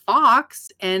 but Fox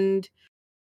and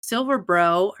Silver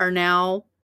Bro are now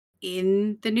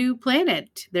in the new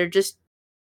planet. They're just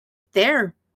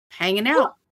there hanging out.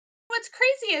 Well, what's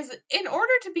crazy is in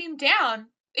order to beam down,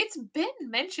 it's been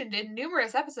mentioned in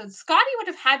numerous episodes, Scotty would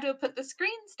have had to have put the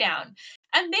screens down,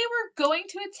 and they were going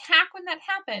to attack when that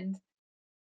happened.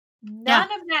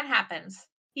 None of that happens.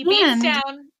 He beams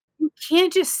down. You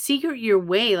can't just secret your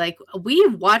way. Like,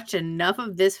 we've watched enough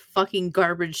of this fucking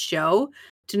garbage show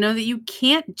to know that you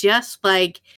can't just,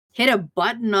 like, hit a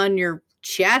button on your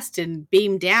chest and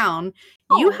beam down.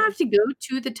 You have to go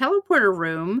to the teleporter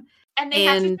room. And they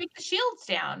have to take the shields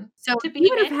down. So you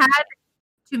would have had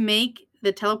to make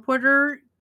the teleporter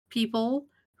people,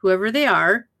 whoever they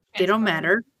are, they don't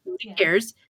matter, who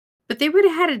cares, but they would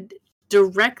have had to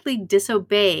directly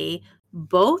disobey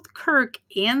both Kirk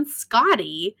and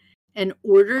Scotty in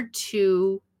order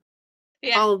to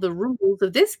follow the rules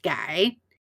of this guy.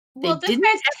 Well, this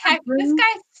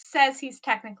guy says he's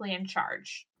technically in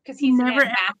charge because he's an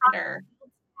ambassador.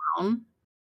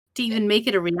 To even make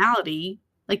it a reality.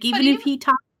 Like, even if he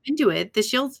talked into it, the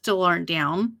shields still aren't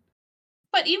down.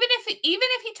 But even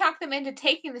if he talked them into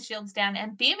taking the shields down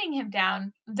and beaming him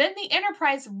down, then the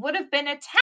Enterprise would have been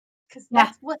attacked because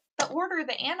that's what the order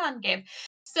the Anon gave.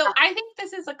 So I think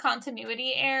this is a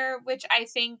continuity error, which I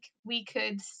think we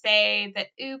could say that,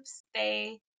 oops,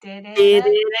 they did it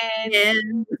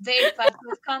again. They fucked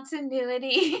with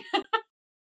continuity.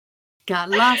 Got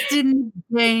lost in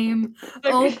the game.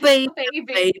 Oh, baby.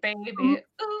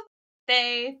 Ooh,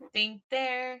 they think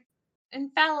they're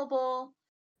infallible.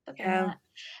 But they're not.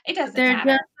 It doesn't matter.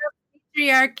 They're just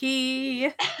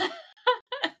patriarchy.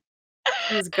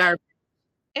 It was garbage.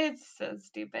 It's so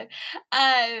stupid.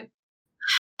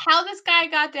 How this guy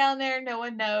got down there, no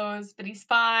one knows, but he's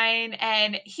fine.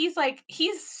 And he's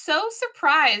so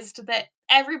surprised that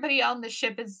everybody on the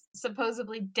ship is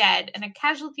supposedly dead and a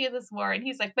casualty of this war. And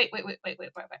he's like, wait.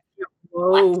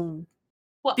 Whoa.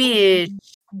 What? Bitch.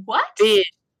 What?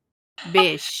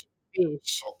 Bitch.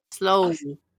 Slow.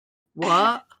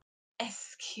 What?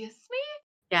 Excuse me?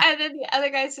 Yeah. And then the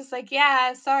other guy's just like,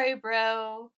 yeah, sorry,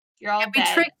 bro. You're all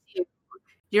dead. Tricked you.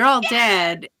 You're all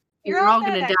dead. You're all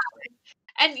going to die.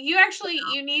 And you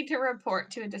need to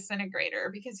report to a disintegrator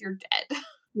because you're dead.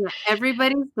 Yeah,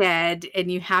 everybody's dead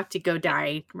and you have to go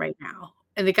die right now.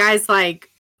 And the guy's like,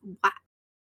 what?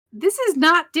 This is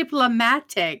not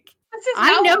diplomatic. This is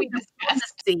not what we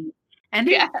discussed. And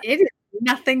it is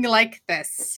nothing like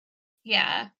this.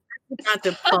 Yeah. It's not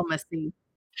diplomacy.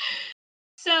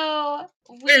 So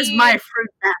where's my fruit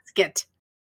basket?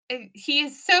 He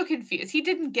is so confused. He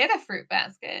didn't get a fruit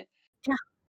basket. Yeah.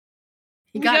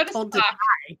 He got told to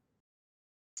die.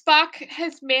 Spock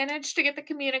has managed to get the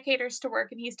communicators to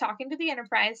work, and he's talking to the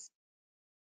Enterprise.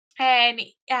 And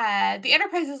the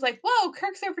Enterprise is like, whoa,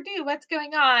 Kirk's overdue. What's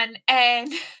going on?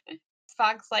 And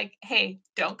Spock's like, hey,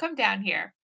 don't come down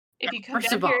here. If you come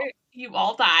down here, you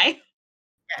all die.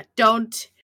 Yeah,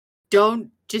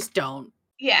 just don't.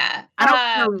 Yeah. I don't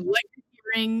care what you're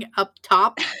hearing up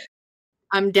top.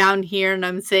 I'm down here and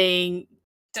I'm saying,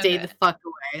 stay the fuck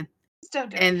away. Just don't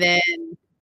do it. And then...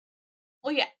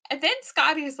 Well, yeah. And then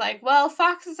Scotty's like, well,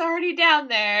 Fox is already down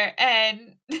there.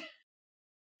 And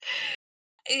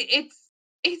I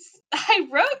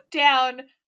wrote down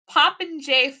Poppin'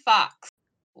 J. Fox,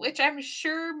 which I'm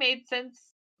sure made sense.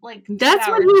 Like, that's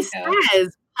what he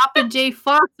says. Poppin' J.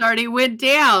 Fox already went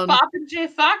down. Poppin' J.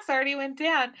 Fox already went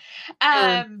down.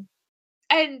 And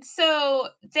so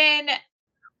then...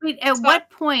 Wait, at what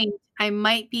point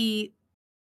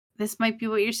this might be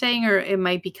what you're saying, or it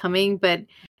might be coming, but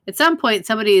at some point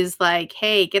somebody is like,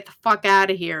 hey, get the fuck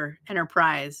out of here,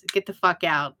 Enterprise. Get the fuck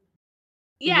out.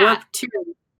 Yeah. Warp 2.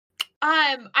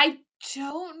 I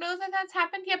don't know that that's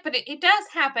happened yet, but it does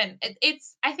happen.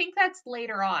 I think that's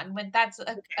later on when that's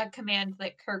a command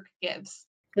that Kirk gives.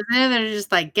 Because then they're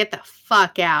just like, get the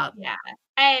fuck out. Yeah.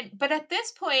 But at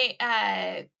this point,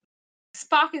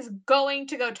 Spock is going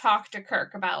to go talk to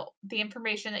Kirk about the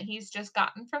information that he's just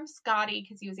gotten from Scotty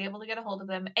because he was able to get a hold of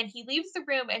them. And he leaves the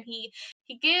room and he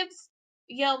gives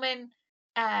Yeoman,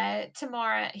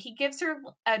 Tamara, he gives her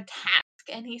a task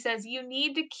and he says, you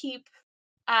need to keep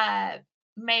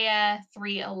Maya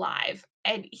 3 alive.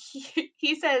 And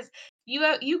he says,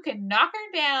 you can knock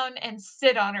her down and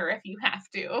sit on her if you have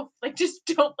to. Like, just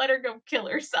don't let her go kill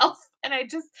herself. And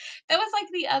that was like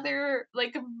the other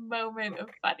like moment of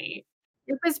funny.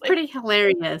 It was pretty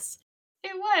hilarious.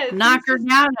 It was. Knock her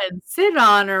down and sit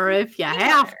on her if you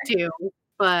have to,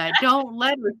 but don't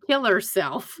let her kill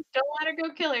herself. Don't let her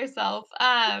go kill herself. What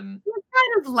kind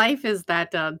of life is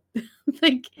that,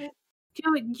 like,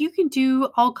 you can do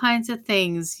all kinds of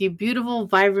things, you beautiful,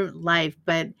 vibrant life,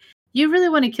 but you really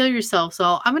want to kill yourself.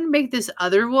 So I'm going to make this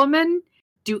other woman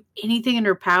do anything in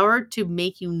her power to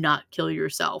make you not kill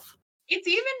yourself. It's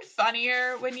even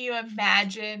funnier when you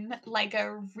imagine like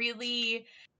a really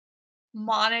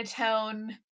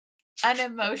monotone,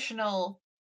 unemotional,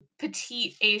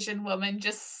 petite Asian woman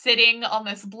just sitting on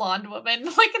this blonde woman,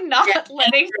 like not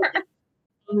letting her.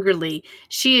 Angrily.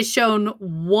 She has shown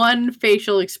one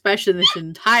facial expression this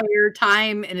entire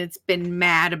time, and it's been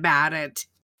mad about it.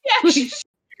 Yeah,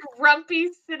 grumpy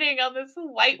sitting on this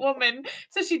white woman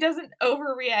so she doesn't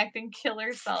overreact and kill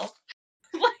herself.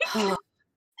 Like,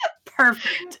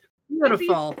 Perfect.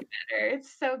 Beautiful. better.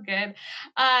 It's so good.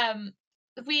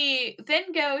 We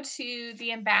then go to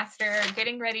the ambassador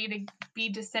getting ready to be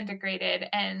disintegrated,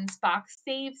 and Spock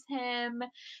saves him,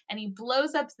 and he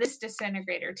blows up this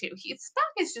disintegrator too.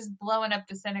 Spock is just blowing up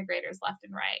disintegrators left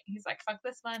and right. He's like, "Fuck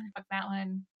this one, fuck that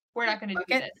one. We're not going to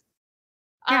do it. this."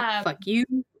 Yeah, fuck you,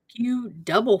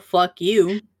 double fuck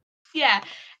you. Yeah,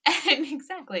 and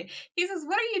exactly. He says,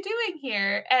 "What are you doing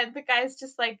here?" And the guy's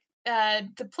just like,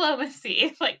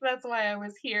 diplomacy. Like, that's why I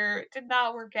was here. It did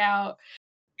not work out.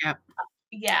 Yep.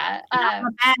 Yeah. Not my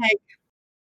bag.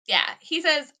 Yeah. He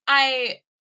says,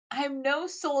 I'm no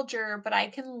soldier, but I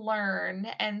can learn.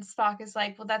 And Spock is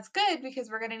like, well, that's good because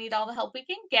we're going to need all the help we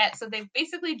can get. So they've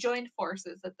basically joined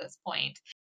forces at this point.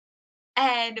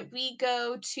 And we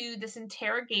go to this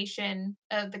interrogation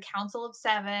of the Council of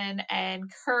Seven and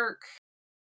Kirk.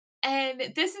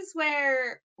 And this is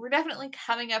where we're definitely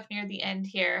coming up near the end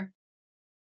here.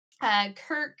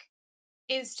 Kirk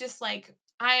is just like,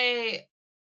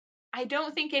 I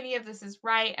don't think any of this is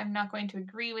right. I'm not going to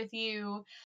agree with you.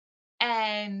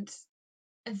 And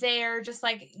they're just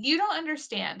like, you don't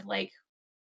understand. Like,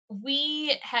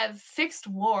 we have fixed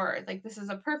war. Like, this is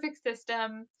a perfect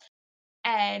system.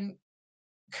 And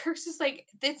Kirk's just like,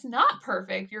 it's not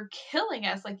perfect. You're killing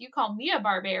us. Like, you call me a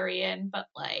barbarian, but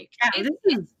like, Yeah,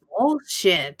 this is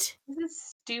bullshit. this is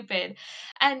stupid.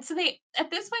 And so they,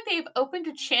 at this point, they've opened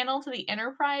a channel to the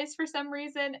Enterprise for some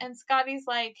reason. And Scotty's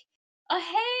like, oh,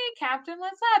 hey, Captain,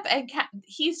 what's up? And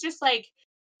he's just like,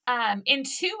 in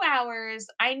 2 hours,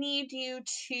 I need you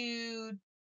to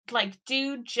like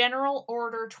do General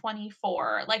Order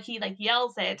 24. Like he like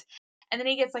yells it, and then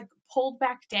he gets like pulled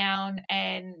back down,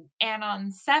 and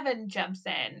Anon 7 jumps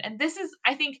in. And this is,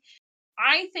 I think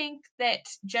that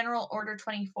General Order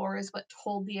 24 is what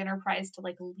told the Enterprise to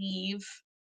like leave.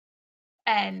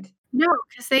 And No,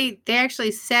 because they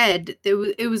actually said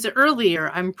it was earlier.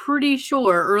 I'm pretty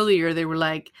sure earlier they were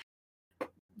like,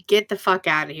 get the fuck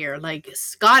out of here. Like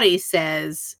Scotty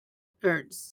says, or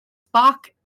Spock,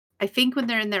 I think when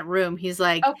they're in that room, he's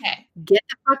like, okay, get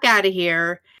the fuck out of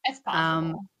here. it's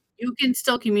possible. You can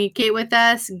still communicate with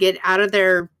us. Get out of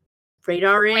their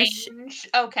radar-ish. Range.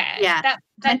 Okay. Yeah. That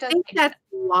I does think make that's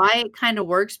sense. why it kind of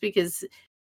works, because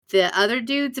the other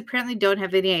dudes apparently don't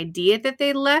have any idea that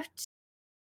they left.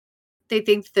 They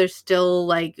think they're still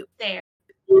like There.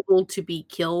 able to be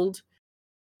killed,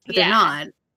 but they're Yeah. not.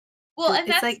 Well, and It's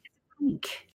that's like a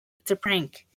prank. It's a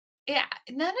prank. yeah,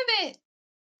 none of it,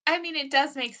 I mean, it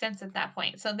does make sense at that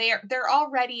point. So they're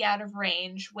already out of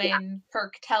range Yeah. when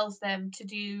Kirk tells them to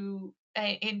do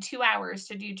in 2 hours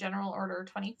to do General Order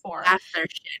 24. Blast their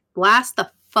shit. Blast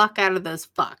the fuck out of those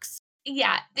fucks.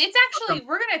 Yeah, it's actually,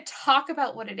 we're going to talk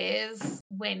about what it is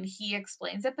when he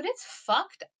explains it, but it's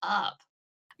fucked up.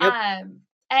 Yep.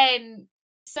 And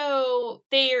so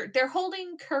they're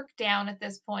holding Kirk down at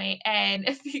this point, and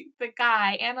the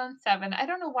guy Anon 7, I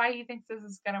don't know why he thinks this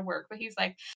is going to work, but he's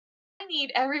like, I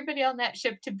need everybody on that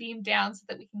ship to beam down so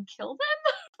that we can kill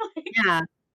them. Like, Yeah.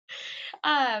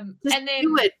 Just and then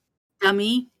do it,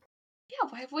 dummy. yeah,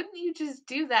 why wouldn't you just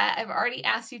do that? I've already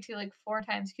asked you to like 4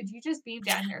 times. Could you just beam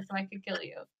down here so I could kill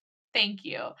you? Thank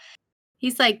you.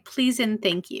 He's like, please and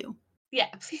thank you. Yeah,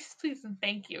 please, and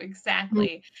thank you. Mm.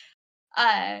 Exactly.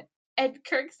 And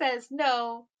Kirk says,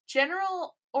 no,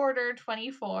 General Order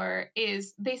 24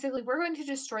 is basically, we're going to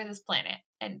destroy this planet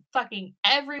and fucking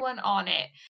everyone on it.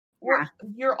 Yeah.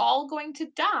 You're all going to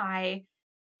die.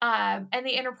 And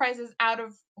the Enterprise is out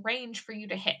of range for you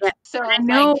to hit. Yeah. So I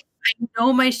know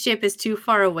my ship is too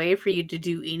far away for you to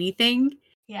do anything.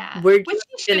 Yeah, We're which just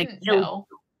he gonna shouldn't kill know,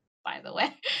 by the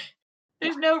way.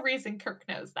 There's no reason Kirk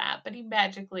knows that, but he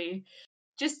magically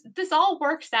this all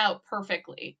works out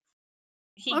perfectly.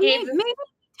 He Well, gave this maybe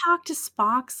talk to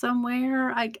Spock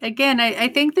somewhere. I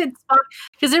think that Spock,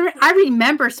 because I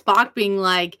remember Spock being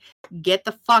like, "Get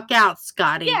the fuck out,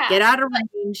 Scotty. Yeah, Get out of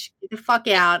range. Get the fuck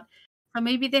out." So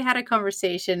maybe they had a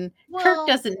conversation. Kirk well,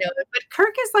 doesn't know it, but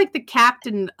Kirk is like the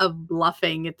captain of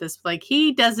bluffing at this. Like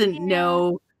he doesn't yeah,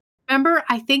 know. Remember,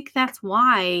 I think that's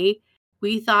why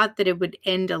we thought that it would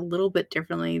end a little bit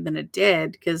differently than it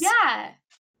did, because yeah,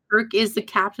 Kirk is the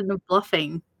captain of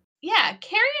bluffing. yeah.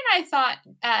 Carrie and I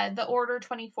thought the Order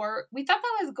 24, we thought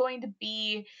that was going to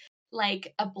be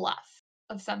like a bluff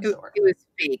of some sort. It was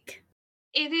fake.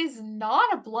 It is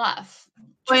not a bluff.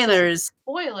 Spoilers.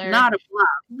 Spoiler. Not a bluff.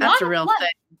 That's Not a real bluff.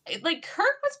 thing. Like,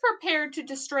 Kirk was prepared to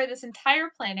destroy this entire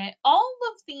planet, all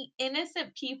of the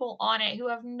innocent people on it who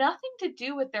have nothing to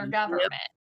do with their Yep. government.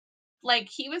 Like,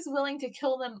 he was willing to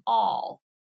kill them all.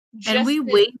 And we Just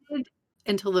this waited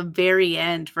until the very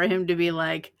end for him to be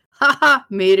like, haha,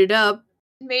 made it up.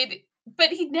 made but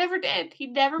he never did. He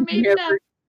never made it up.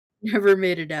 Never, never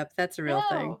made it up. That's a real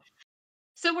thing. No.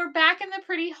 So we're back in the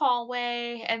pretty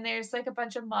hallway, and there's like a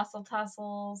bunch of muscle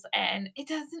tussles, and it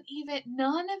doesn't even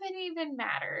none of it even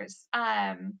matters.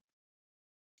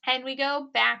 And we go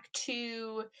back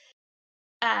to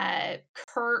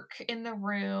Kirk in the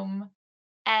room,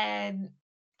 and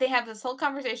they have this whole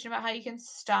conversation about how you can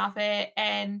stop it,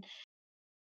 and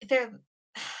they're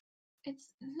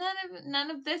it's none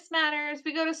of this matters.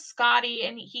 We go to Scotty,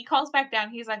 and he calls back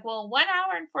down. He's like, "Well, 1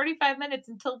 hour and 45 minutes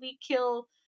until we kill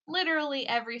literally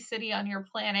every city on your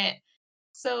planet.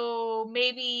 So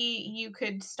maybe you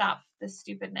could stop this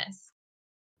stupidness."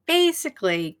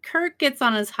 Basically, Kirk gets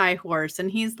on his high horse and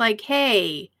he's like,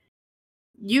 hey,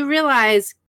 you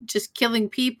realize just killing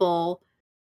people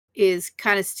is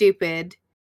kind of stupid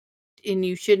and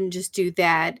you shouldn't just do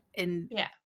that. And Yeah,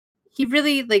 he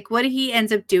really, like, what he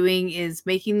ends up doing is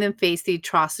making them face the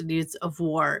atrocities of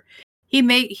war.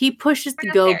 He pushes the we're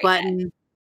not go there yet. button.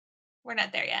 We're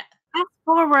not there yet. Fast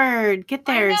forward. Get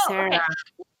I there, know. Sarah.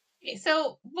 Okay,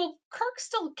 so well, Kirk's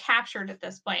still captured at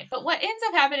this point, but what ends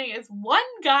up happening is one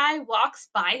guy walks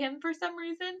by him for some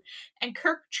reason, and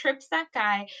Kirk trips that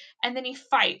guy, and then he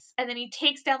fights, and then he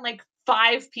takes down like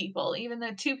 5 people, even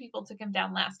though 2 people took him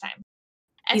down last time.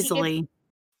 And Easily.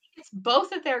 he gets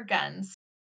both of their guns.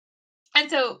 And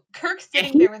so Kirk's Yeah,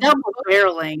 sitting he's there with double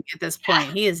barreling at this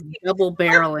point. He is double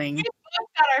barreling. We both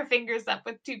got our fingers up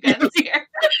with 2 guns here.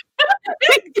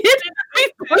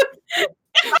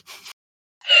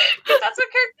 Because that's what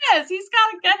Kirk does. He's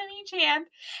got a gun in each hand,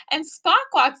 and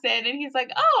Spock walks in, and he's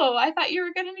like, "Oh, I thought you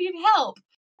were going to need help."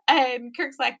 And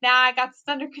Kirk's like, "Nah, I got this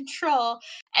under control."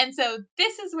 And so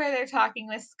this is where they're talking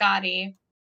with Scotty.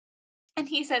 And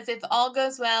he says, "If all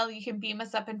goes well, you can beam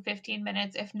us up in 15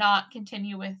 minutes. If not,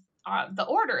 continue with the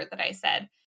order that I said."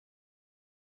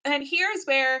 And here's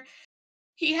where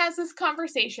he has this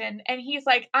conversation, and he's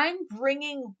like, "I'm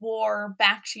bringing war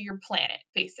back to your planet,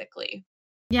 basically."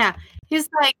 Yeah. He's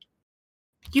like,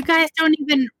 you guys don't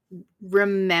even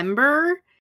remember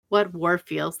what war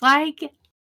feels like?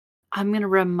 I'm going to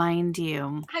remind you.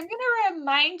 I'm gonna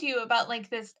remind you about like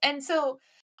this. And so,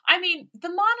 I mean, the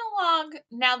monologue,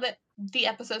 now that the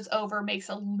episode's over, makes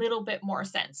a little bit more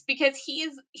sense because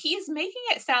he's making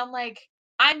it sound like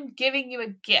I'm giving you a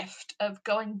gift of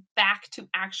going back to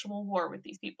actual war with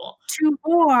these people. To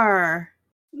war.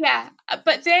 Yeah,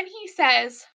 but then he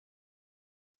says,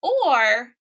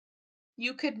 or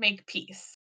you could make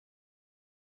peace.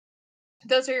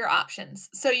 Those are your options.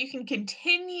 So you can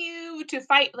continue to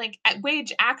fight, like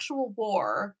wage actual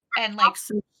war, and like,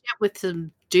 Some shit with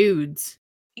some dudes.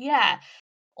 yeah.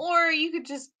 Or you could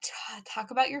just talk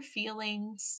about your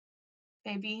feelings,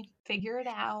 maybe figure it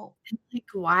out. Like,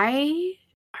 why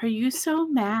are you so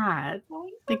mad? Why are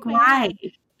you so Like, mad? why?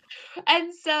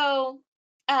 And so,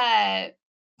 uh,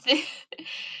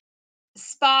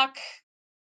 Spock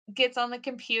gets on the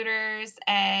computers,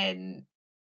 and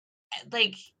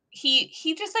like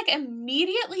he just like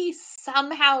immediately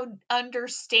somehow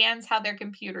understands how their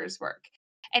computers work,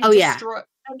 and Oh, yeah.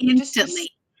 instantly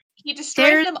he destroys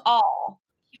There's them all.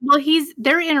 Well,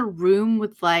 they're in a room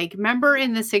with, like, remember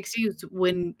in the 60s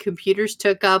when computers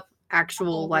took up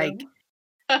actual, like,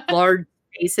 large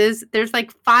spaces? There's,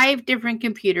 like, 5 different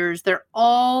computers. They're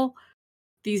all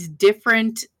these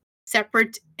different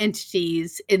separate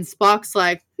entities, and Spock's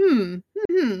like,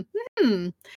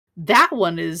 that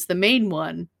one is the main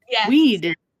one. Yes. We need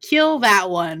to kill that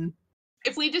one."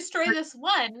 If we destroy this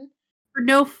one, for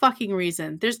no fucking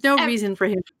reason. There's no reason for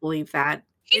him to believe that.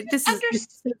 This is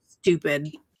so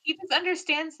stupid. He just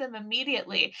understands them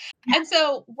immediately. Yeah. And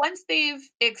so once they've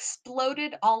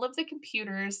exploded all of the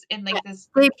computers in like this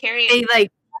they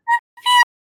like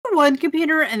one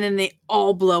computer and then they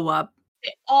all blow up.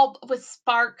 All with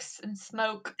sparks and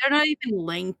smoke. They're not even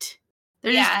linked.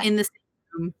 They're just in the same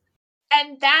room.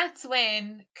 And that's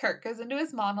when Kirk goes into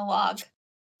his monologue,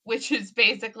 which is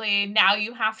basically, now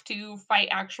you have to fight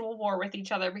actual war with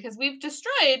each other because we've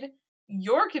destroyed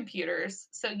your computers,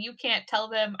 so you can't tell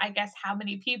them, I guess, how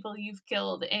many people you've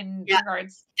killed in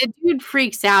regards. The dude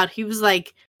freaks out. He was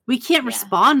like, we can't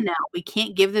respond now. We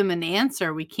can't give them an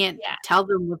answer. We can't tell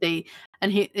them what they...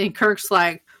 And Kirk's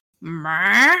like,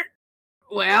 well,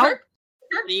 Kirk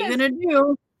what are you going to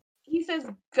do? He says,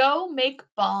 go make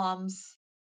bombs.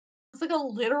 It's like a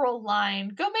literal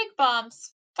line. Go make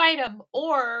bombs, fight them,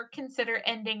 or consider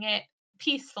ending it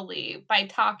peacefully by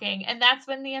talking. And that's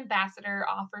when the ambassador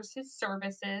offers his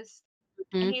services.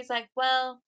 And he's like,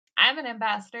 well, I'm an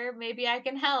ambassador. Maybe I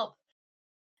can help.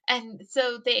 And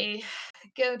so they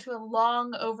go to a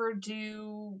long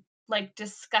overdue like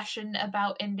discussion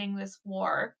about ending this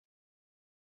war.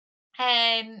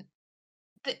 And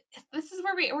this is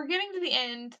where we're getting to the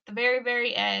end, the very,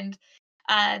 very end.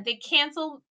 They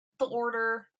canceled the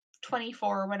order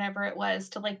 24 or whatever it was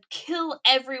to like kill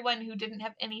everyone who didn't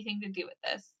have anything to do with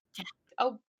this. Yeah.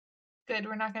 Oh, good.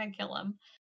 We're not going to kill them.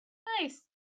 Nice.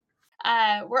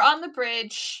 We're on the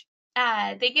bridge.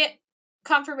 They get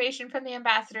confirmation from the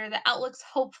ambassador that Outlook's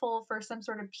hopeful for some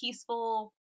sort of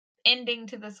peaceful ending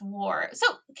to this war. So,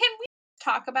 can we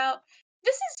talk about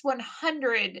this is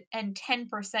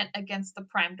 110% against the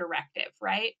Prime Directive,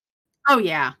 right? Oh,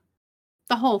 yeah.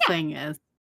 The whole Yeah. thing is.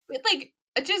 Like,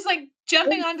 just like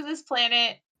jumping onto this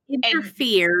planet and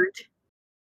Interfered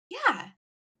yeah.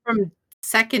 from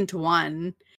second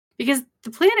one because the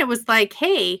planet was like,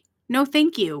 hey, no,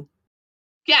 thank you.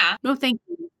 Yeah. No, thank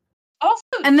you. Also,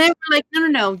 And they were like,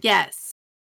 no, yes.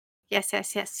 Yes. And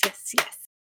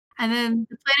then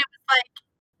the planet was like,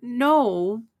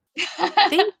 no,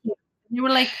 thank you. And they were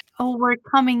like, oh, we're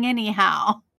coming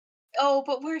anyhow. oh,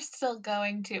 but we're still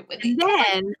going to. And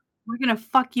then we're going to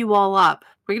fuck you all up.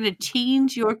 We're going to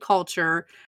change your culture.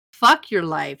 Fuck your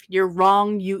life. You're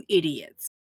wrong, you idiots.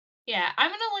 Yeah, I'm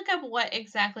going to look up what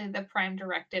exactly the Prime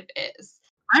Directive is.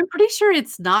 I'm pretty sure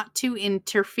it's not to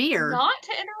interfere. Not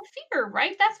to interfere,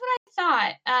 right? That's what I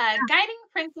thought. Guiding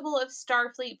principle of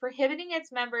Starfleet prohibiting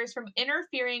its members from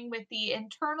interfering with the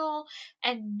internal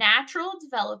and natural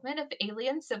development of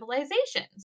alien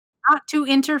civilizations. Not to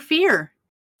interfere.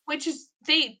 Which is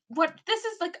this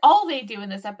is like all they do in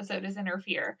this episode is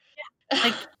interfere. Yeah,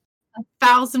 like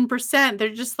 1,000%. They're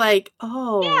just like,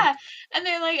 oh. Yeah. And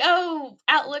they're like, oh,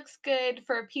 Outlook's good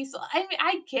for peace. I mean,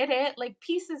 I get it. Like,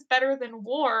 peace is better than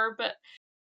war, but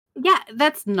yeah,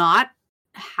 that's not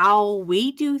how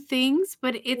we do things,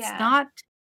 but it's not.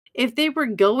 If they were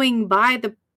going by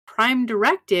the Prime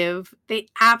Directive, they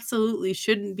absolutely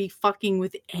shouldn't be fucking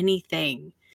with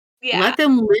anything. Yeah. Let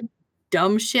them live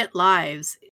dumb shit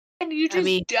lives. And you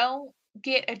just don't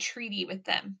get a treaty with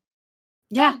them.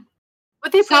 Yeah.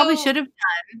 What they probably should have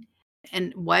done,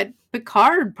 and what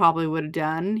Picard probably would have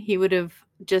done, he would have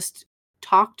just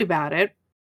talked about it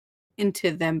into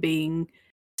them being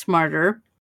smarter.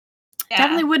 Yeah.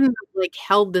 Definitely wouldn't have like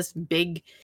held this big,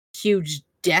 huge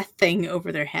death thing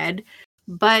over their head.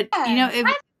 But if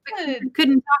he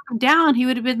couldn't talk them down, he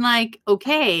would have been like,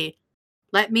 okay,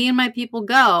 let me and my people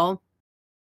go.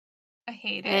 I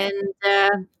hate it.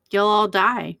 And you'll all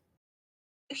die.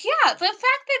 Yeah, the fact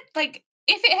that like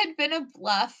if it had been a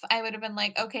bluff, I would have been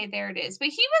like, okay, there it is. But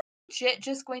he was legit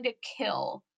just going to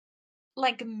kill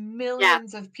like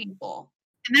millions of people.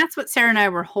 And that's what Sarah and I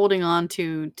were holding on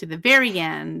to the very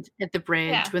end at the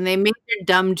bridge when they made their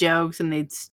dumb jokes and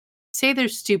they'd say their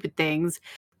stupid things.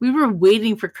 We were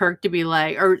waiting for Kirk to be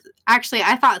like, or actually,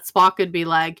 I thought Spock would be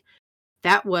like,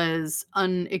 that was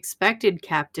unexpected,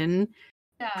 Captain.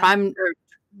 Yeah.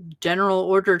 General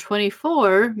Order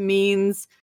 24 means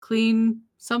clean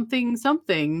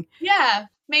something. Yeah.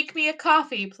 Make me a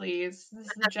coffee, please. This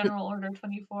is General Order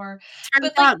 24.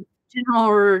 Turns out General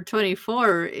Order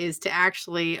 24 is to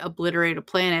actually obliterate a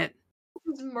planet.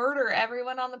 Murder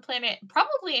everyone on the planet,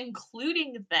 probably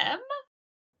including them.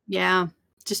 Yeah.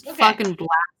 Just fucking blast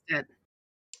it.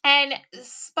 And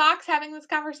Spock's having this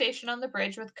conversation on the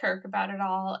bridge with Kirk about it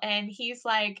all. And he's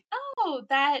like, oh,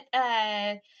 that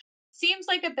seems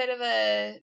like a bit of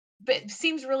but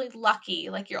seems really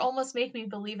lucky. Like, you almost make me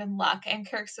believe in luck. And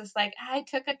Kirk's just like, I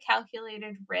took a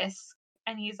calculated risk.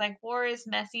 And he's like, war is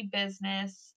messy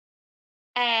business.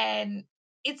 And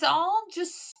it's all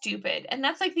just stupid. And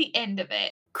that's like the end of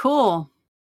it. Cool.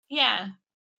 Yeah.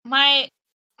 My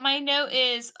note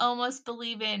is almost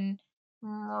believe in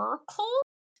Merkel,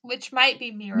 which might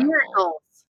be miracles.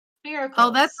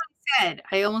 Oh, that's what I said.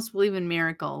 I almost believe in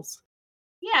miracles.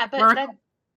 Yeah, but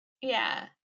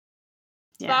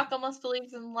Spock almost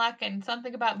believes in luck and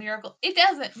something about miracle. It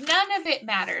doesn't. None of it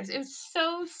matters.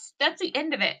 That's the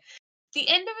end of it. The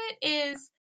end of it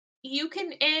is you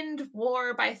can end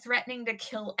war by threatening to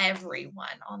kill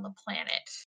everyone on the planet.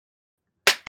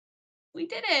 We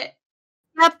did it.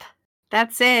 Yep.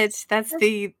 That's it. That's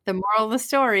the moral of the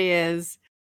story is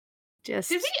just.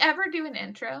 Did we ever do an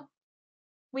intro?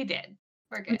 We did.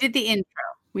 We're good. We did the intro.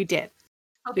 We did.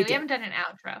 Okay, we haven't done an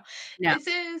outro. No.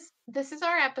 This is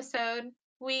our episode.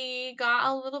 We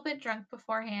got a little bit drunk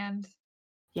beforehand.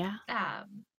 Yeah.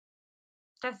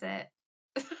 That's it.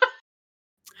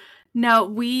 No,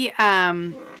 we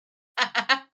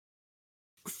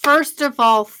first of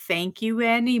all, thank you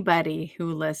anybody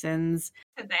who listens.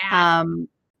 Sarah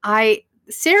and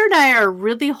I are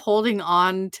really holding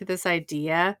on to this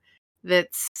idea that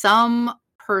some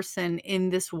person in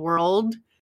this world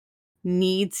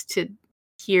needs to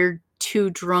hear two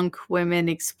drunk women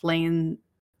explain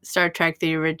Star Trek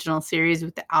the original series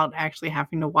without actually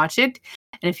having to watch it.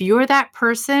 And if you're that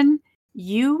person,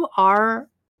 you are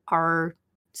our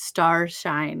star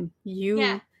shine.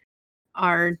 You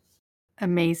are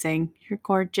amazing. You're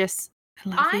gorgeous. I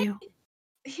love you.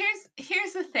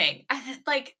 Here's the thing.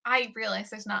 I realize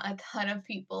there's not a ton of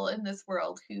people in this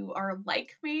world who are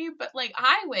like me, but like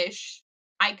I wish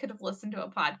I could have listened to a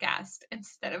podcast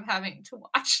instead of having to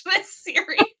watch this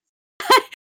series.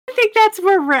 I think that's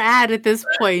where we're at this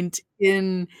point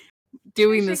in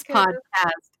doing this podcast.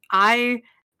 I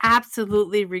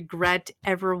absolutely regret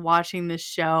ever watching this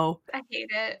show. I hate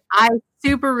it. I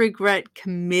super regret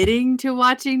committing to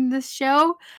watching this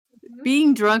show.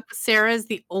 Being drunk with Sarah is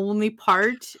the only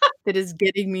part that is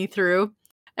getting me through.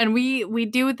 And we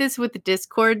do this with the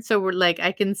Discord, so we're like,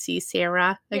 I can see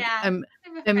Sarah. Like,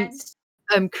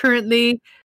 I'm currently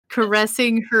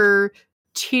caressing her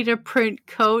cheetah print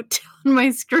coat on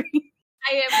my screen.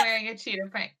 I am wearing a cheetah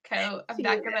print coat. I'm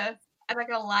not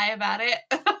gonna lie about it.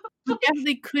 We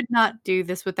definitely could not do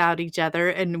this without each other,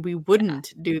 and we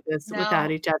wouldn't do this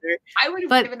without each other. I would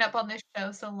have given up on this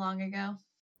show so long ago.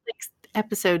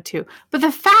 Episode 2. But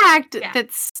the fact that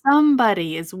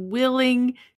somebody is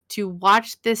willing to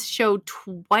watch this show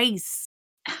twice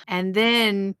and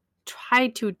then try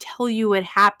to tell you what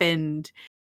happened.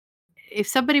 If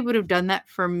somebody would have done that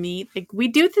for me, like, we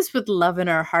do this with love in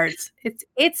our hearts.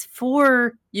 It's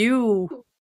for you,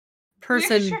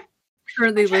 person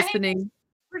currently listening.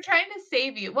 We're trying to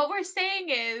save you. What we're saying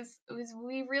is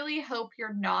we really hope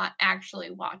you're not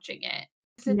actually watching it.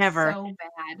 It's Never. So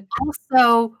bad.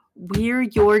 Also, we're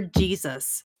your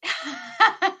Jesus.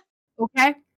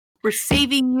 Okay? We're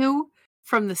saving you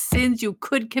from the sins you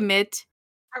could commit,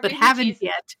 but haven't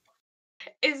yet.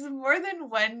 Is more than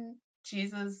one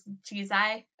Jesus?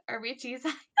 Are we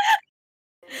Jesus?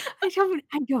 I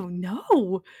don't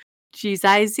know.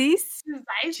 Jesus?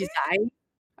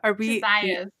 Are we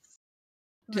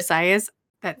Josiah's?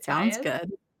 That sounds good.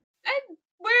 And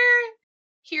we're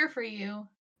here for you.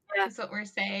 That's what we're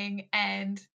saying.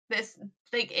 And this,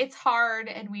 like, it's hard,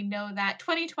 and we know that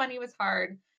 2020 was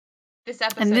hard. This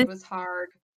episode was hard.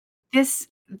 This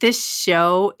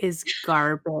show is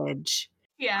garbage.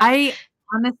 Yeah. I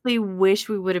honestly wish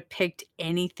we would have picked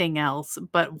anything else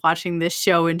but watching this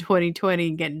show in 2020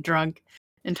 and getting drunk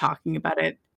and talking about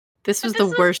it. This was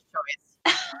the worst choice.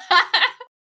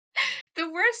 The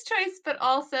worst choice, but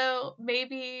also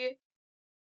maybe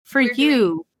for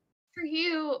you. For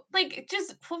you, like,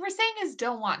 just what we're saying is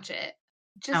don't watch it.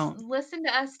 Just listen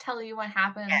to us tell you what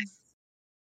happens. Yes.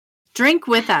 Drink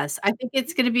with us. I think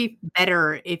it's going to be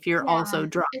better if you're also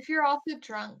drunk. If you're also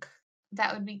drunk,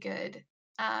 that would be good.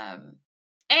 And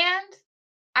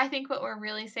I think what we're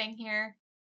really saying here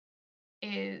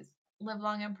is live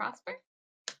long and prosper.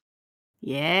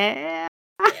 Yeah.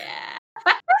 Yeah.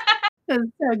 That's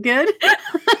so good.